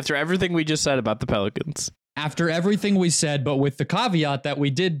said about the Pelicans. After everything we said, but with the caveat that we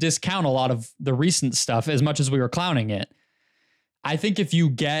did discount a lot of the recent stuff as much as we were clowning it. I think if you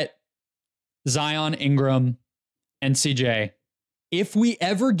get Zion, Ingram, and CJ, if we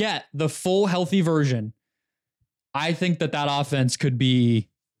ever get the full healthy version, I think that offense could be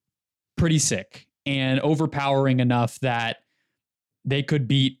pretty sick and overpowering enough that they could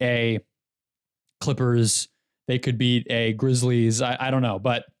beat a Clippers, they could beat a Grizzlies. I don't know,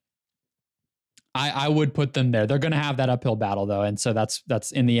 but I would put them there. They're going to have that uphill battle though. And so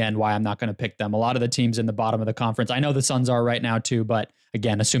that's in the end why I'm not going to pick them. A lot of the teams in the bottom of the conference, I know the Suns are right now too, but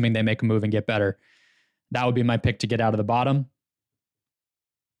again, assuming they make a move and get better, that would be my pick to get out of the bottom.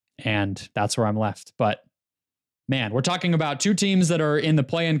 And that's where I'm left. But man, we're talking about 2 teams that are in the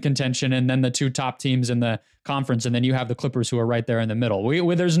play-in contention and then the 2 top teams in the conference. And then you have the Clippers who are right there in the middle.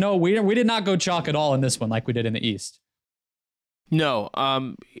 We did not go chalk at all in this one like we did in the East. No.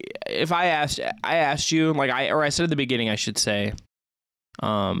 If I asked you, I said at the beginning, I should say,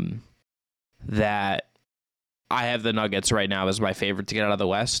 that I have the Nuggets right now as my favorite to get out of the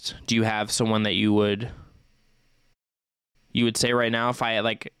West. Do you have someone that you would say right now if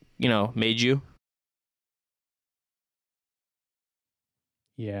I made you?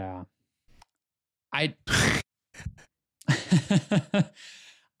 Yeah. I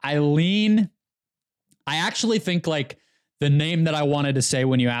actually think the name that I wanted to say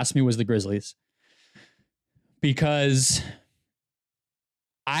when you asked me was the Grizzlies, because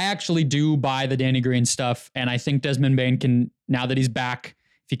I actually do buy the Danny Green stuff. And I think Desmond Bane can, now that he's back,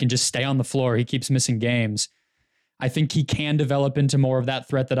 if he can just stay on the floor, he keeps missing games. I think he can develop into more of that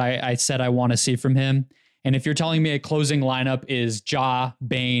threat that I said I want to see from him. And if you're telling me a closing lineup is Ja,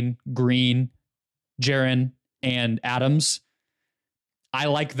 Bane, Green, Jaren, and Adams, I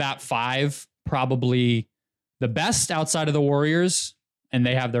like that 5 probably the best outside of the Warriors, and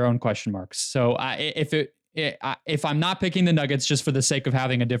they have their own question marks. So if I'm not picking the Nuggets just for the sake of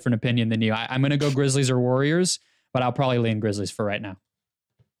having a different opinion than you, I'm going to go Grizzlies or Warriors, but I'll probably lean Grizzlies for right now.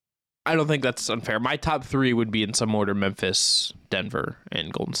 I don't think that's unfair. My top 3 would be in some order: Memphis, Denver,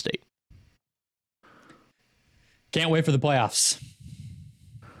 and Golden State. Can't wait for the playoffs.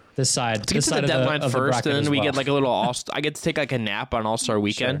 This side. To get to the deadline first, and then we get like a little I get to take like a nap on All-Star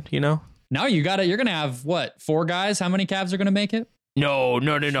weekend, you know? No, you got it. You're going to have what? 4 guys? How many Cavs are going to make it? No.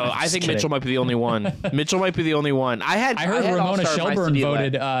 I think Mitchell might be the only one. I heard Ramona Shelburne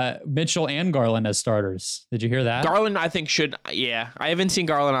voted Mitchell and Garland as starters. Did you hear that? Garland, I think should. Yeah, I haven't seen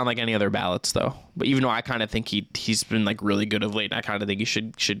Garland on like any other ballots though. But even though I kind of think he's been like really good of late, I kind of think he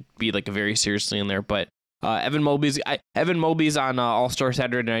should be like very seriously in there. But Evan Mobley's on All-Star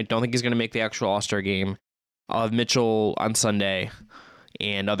Saturday night. I don't think he's going to make the actual All-Star game. I'll have Mitchell on Sunday.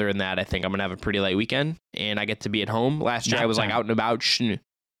 And other than that, I think I'm going to have a pretty light weekend, and I get to be at home. Last year, I was like out and about.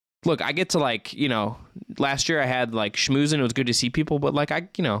 Look, I get to like, last year I had like schmoozing. It was good to see people, but like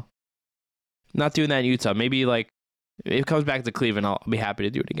not doing that in Utah. Maybe like if it comes back to Cleveland, I'll be happy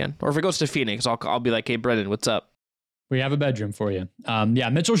to do it again. Or if it goes to Phoenix, I'll be like, hey, Brendan, what's up? We have a bedroom for you. Yeah,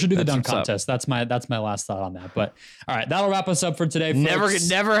 Mitchell should do the dunk contest. That's my last thought on that. But all right, that'll wrap us up for today, folks.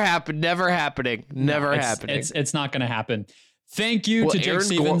 Never happening. It's not going to happen. Thank you to Jake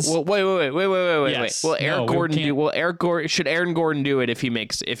Stevens. Wait. Yes. Will Aaron Gordon do it if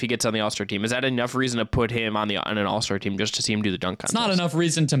he gets on the All-Star team? Is that enough reason to put him on an All-Star team just to see him do the dunk contest? It's not enough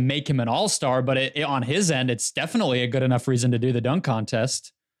reason to make him an All-Star, but on his end, it's definitely a good enough reason to do the dunk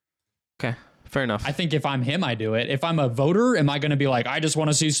contest. Okay, fair enough. I think if I'm him, I do it. If I'm a voter, am I going to be like, I just want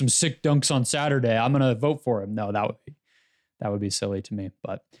to see some sick dunks on Saturday, I'm going to vote for him? No, that would be silly to me,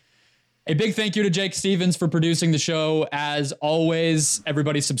 but... A big thank you to Jake Stevens for producing the show. As always,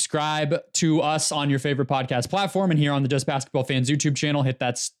 everybody subscribe to us on your favorite podcast platform and here on the Just Basketball Fans YouTube channel. Hit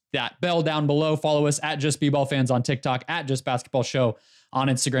that bell down below. Follow us at Just B-Ball Fans on TikTok, at Just Basketball Show on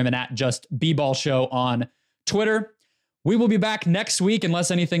Instagram, and at Just B-Ball Show on Twitter. We will be back next week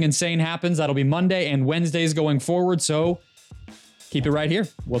unless anything insane happens. That'll be Monday and Wednesdays going forward. So keep it right here.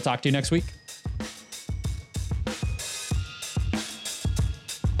 We'll talk to you next week.